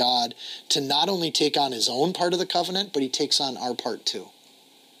of our God to not only take on his own part of the covenant, but he takes on our part too.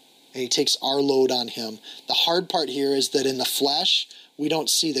 And he takes our load on him. The hard part here is that in the flesh, we don't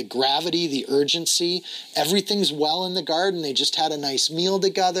see the gravity, the urgency. Everything's well in the garden. They just had a nice meal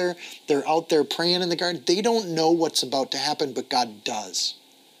together. They're out there praying in the garden. They don't know what's about to happen, but God does.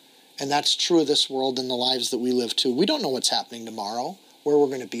 And that's true of this world and the lives that we live too. We don't know what's happening tomorrow, where we're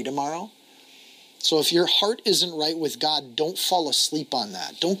going to be tomorrow. So if your heart isn't right with God, don't fall asleep on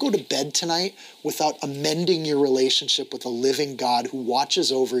that. Don't go to bed tonight without amending your relationship with a living God who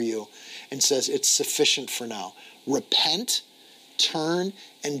watches over you and says it's sufficient for now. Repent, turn,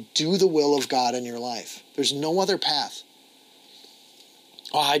 and do the will of God in your life. There's no other path.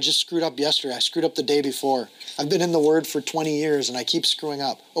 "Oh, I just screwed up yesterday. I screwed up the day before. I've been in the Word for 20 years and I keep screwing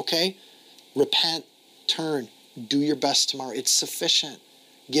up." Okay, repent, turn, do your best tomorrow. It's sufficient.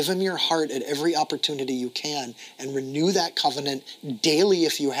 Give him your heart at every opportunity you can and renew that covenant daily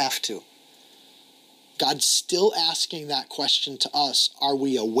if you have to. God's still asking that question to us. Are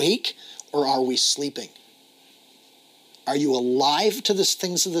we awake or are we sleeping? Are you alive to the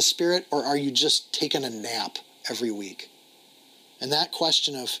things of the Spirit, or are you just taking a nap every week? And that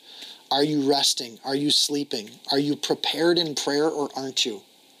question of, are you resting? Are you sleeping? Are you prepared in prayer, or aren't you?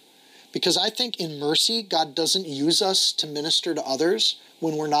 Because I think in mercy, God doesn't use us to minister to others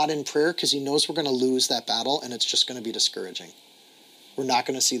when we're not in prayer, because he knows we're going to lose that battle and it's just going to be discouraging. We're not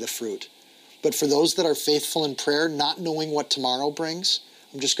going to see the fruit. But for those that are faithful in prayer, not knowing what tomorrow brings,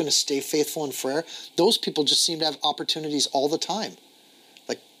 I'm just going to stay faithful in prayer, those people just seem to have opportunities all the time.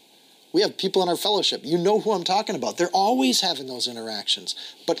 Like, we have people in our fellowship. You know who I'm talking about. They're always having those interactions.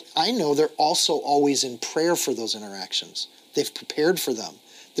 But I know they're also always in prayer for those interactions. They've prepared for them.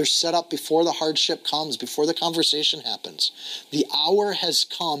 They're set up before the hardship comes, before the conversation happens. The hour has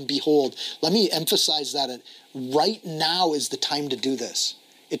come, behold. Let me emphasize that right now is the time to do this.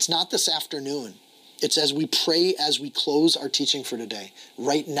 It's not this afternoon. It's as we pray, as we close our teaching for today.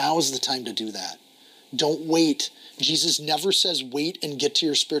 Right now is the time to do that. Don't wait. Jesus never says wait and get to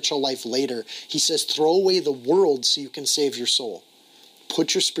your spiritual life later. He says throw away the world so you can save your soul.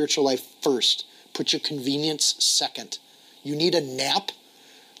 Put your spiritual life first. Put your convenience second. You need a nap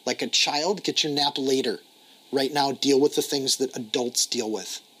like a child, get your nap later. Right now, deal with the things that adults deal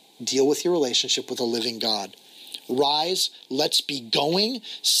with. Deal with your relationship with a living God. Rise, let's be going.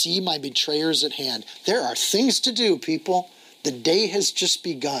 See, my betrayer's at hand. There are things to do, people. The day has just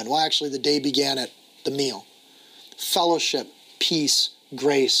begun. Well, actually, the day began at the meal. Fellowship, peace,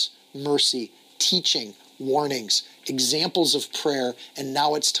 grace, mercy, teaching, warnings, examples of prayer, and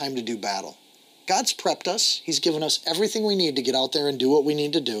now it's time to do battle. God's prepped us. He's given us everything we need to get out there and do what we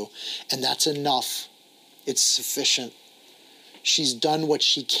need to do, and that's enough. It's sufficient. She's done what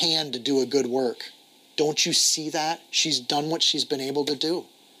she can to do a good work. Don't you see that? She's done what she's been able to do.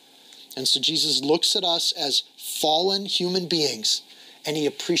 And so Jesus looks at us as fallen human beings, and he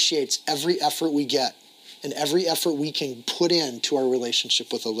appreciates every effort we get and every effort we can put into our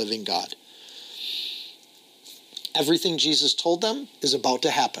relationship with a living God. Everything Jesus told them is about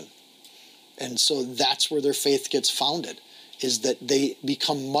to happen. And so that's where their faith gets founded, is that they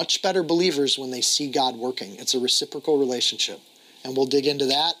become much better believers when they see God working. It's a reciprocal relationship. And we'll dig into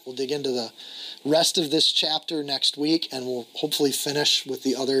that. We'll dig into the rest of this chapter next week, and we'll hopefully finish with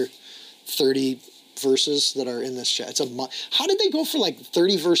the other 30 verses that are in this chapter. How did they go for like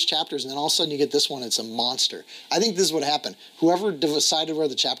 30 verse chapters, and then all of a sudden you get this one, it's a monster? I think this is what happened. Whoever decided where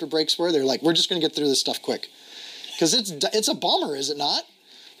the chapter breaks were, they're like, we're just going to get through this stuff quick. Because it's a bummer, is it not?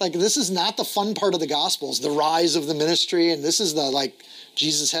 Like, this is not the fun part of the Gospels, the rise of the ministry, and this is the, like,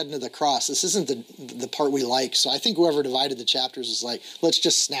 Jesus heading to the cross. This isn't the part we like. So I think whoever divided the chapters is like, let's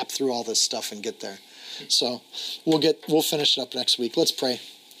just snap through all this stuff and get there. So we'll finish it up next week. Let's pray.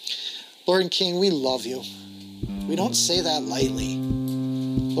 Lord and King, we love you. We don't say that lightly.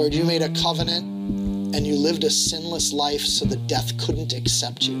 Lord, you made a covenant, and you lived a sinless life so that death couldn't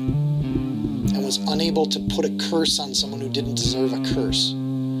accept you and was unable to put a curse on someone who didn't deserve a curse.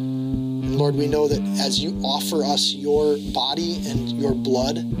 And Lord, we know that as you offer us your body and your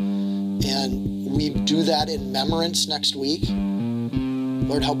blood, and we do that in remembrance next week,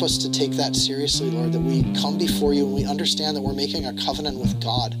 Lord, help us to take that seriously, Lord, that we come before you and we understand that we're making a covenant with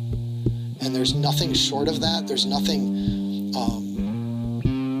God. And there's nothing short of that. There's nothing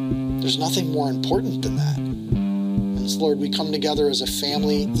more important than that. And so, Lord, we come together as a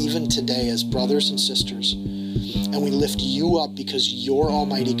family, even today, as brothers and sisters, and we lift you up because you're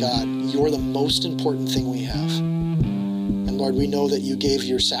Almighty God. You're the most important thing we have. And Lord, we know that you gave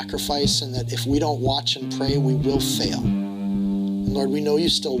your sacrifice, and that if we don't watch and pray, we will fail. And Lord, we know you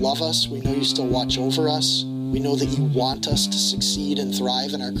still love us. We know you still watch over us. We know that you want us to succeed and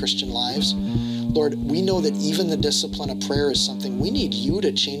thrive in our Christian lives. Lord, we know that even the discipline of prayer is something we need you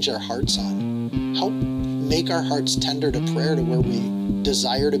to change our hearts on. Help make our hearts tender to prayer to where we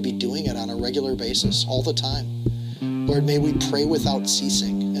desire to be doing it on a regular basis all the time. Lord, may we pray without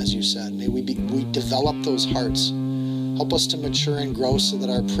ceasing, as you said. May we develop those hearts. Help us to mature and grow so that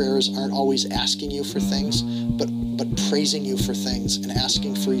our prayers aren't always asking you for things, but praising you for things and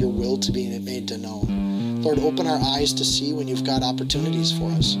asking for your will to be made to known. Lord, open our eyes to see when you've got opportunities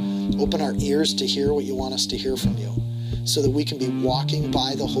for us. Open our ears to hear what you want us to hear from you, so that we can be walking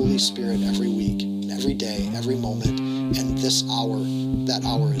by the Holy Spirit every week, every day, every moment, and this hour, that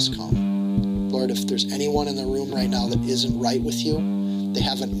hour has come. Lord, if there's anyone in the room right now that isn't right with you, they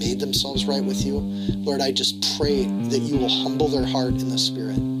haven't made themselves right with you, Lord, I just pray that you will humble their heart in the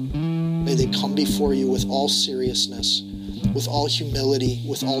Spirit. May they come before you with all seriousness, with all humility,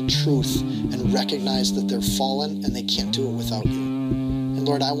 with all truth, and recognize that they're fallen and they can't do it without you. And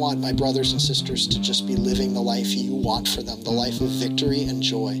Lord, I want my brothers and sisters to just be living the life you want for them, the life of victory and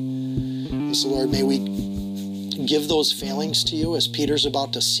joy. And so, Lord, may we give those failings to you, as Peter's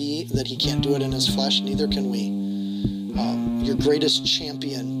about to see that he can't do it in his flesh, neither can we. Your greatest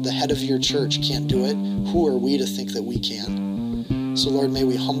champion, the head of your church, can't do it. Who are we to think that we can? So, Lord, may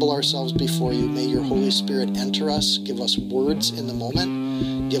we humble ourselves before you. May your Holy Spirit enter us, give us words in the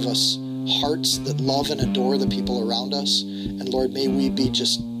moment, give us hearts that love and adore the people around us. And Lord, may we be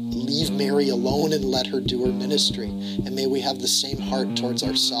just leave Mary alone and let her do her ministry. And may we have the same heart towards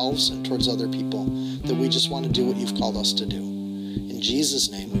ourselves and towards other people, that we just want to do what you've called us to do. In Jesus'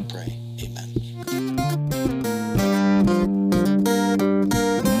 name we pray. Amen.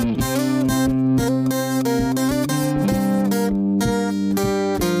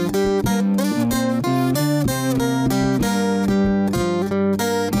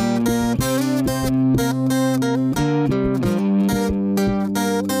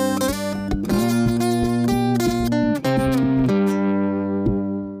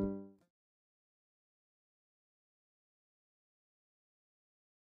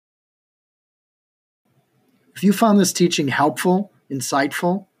 If you found this teaching helpful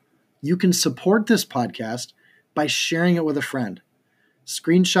insightful, you can support this podcast by sharing it with a friend.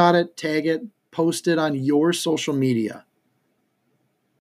 Screenshot it, tag it, post it on your social media.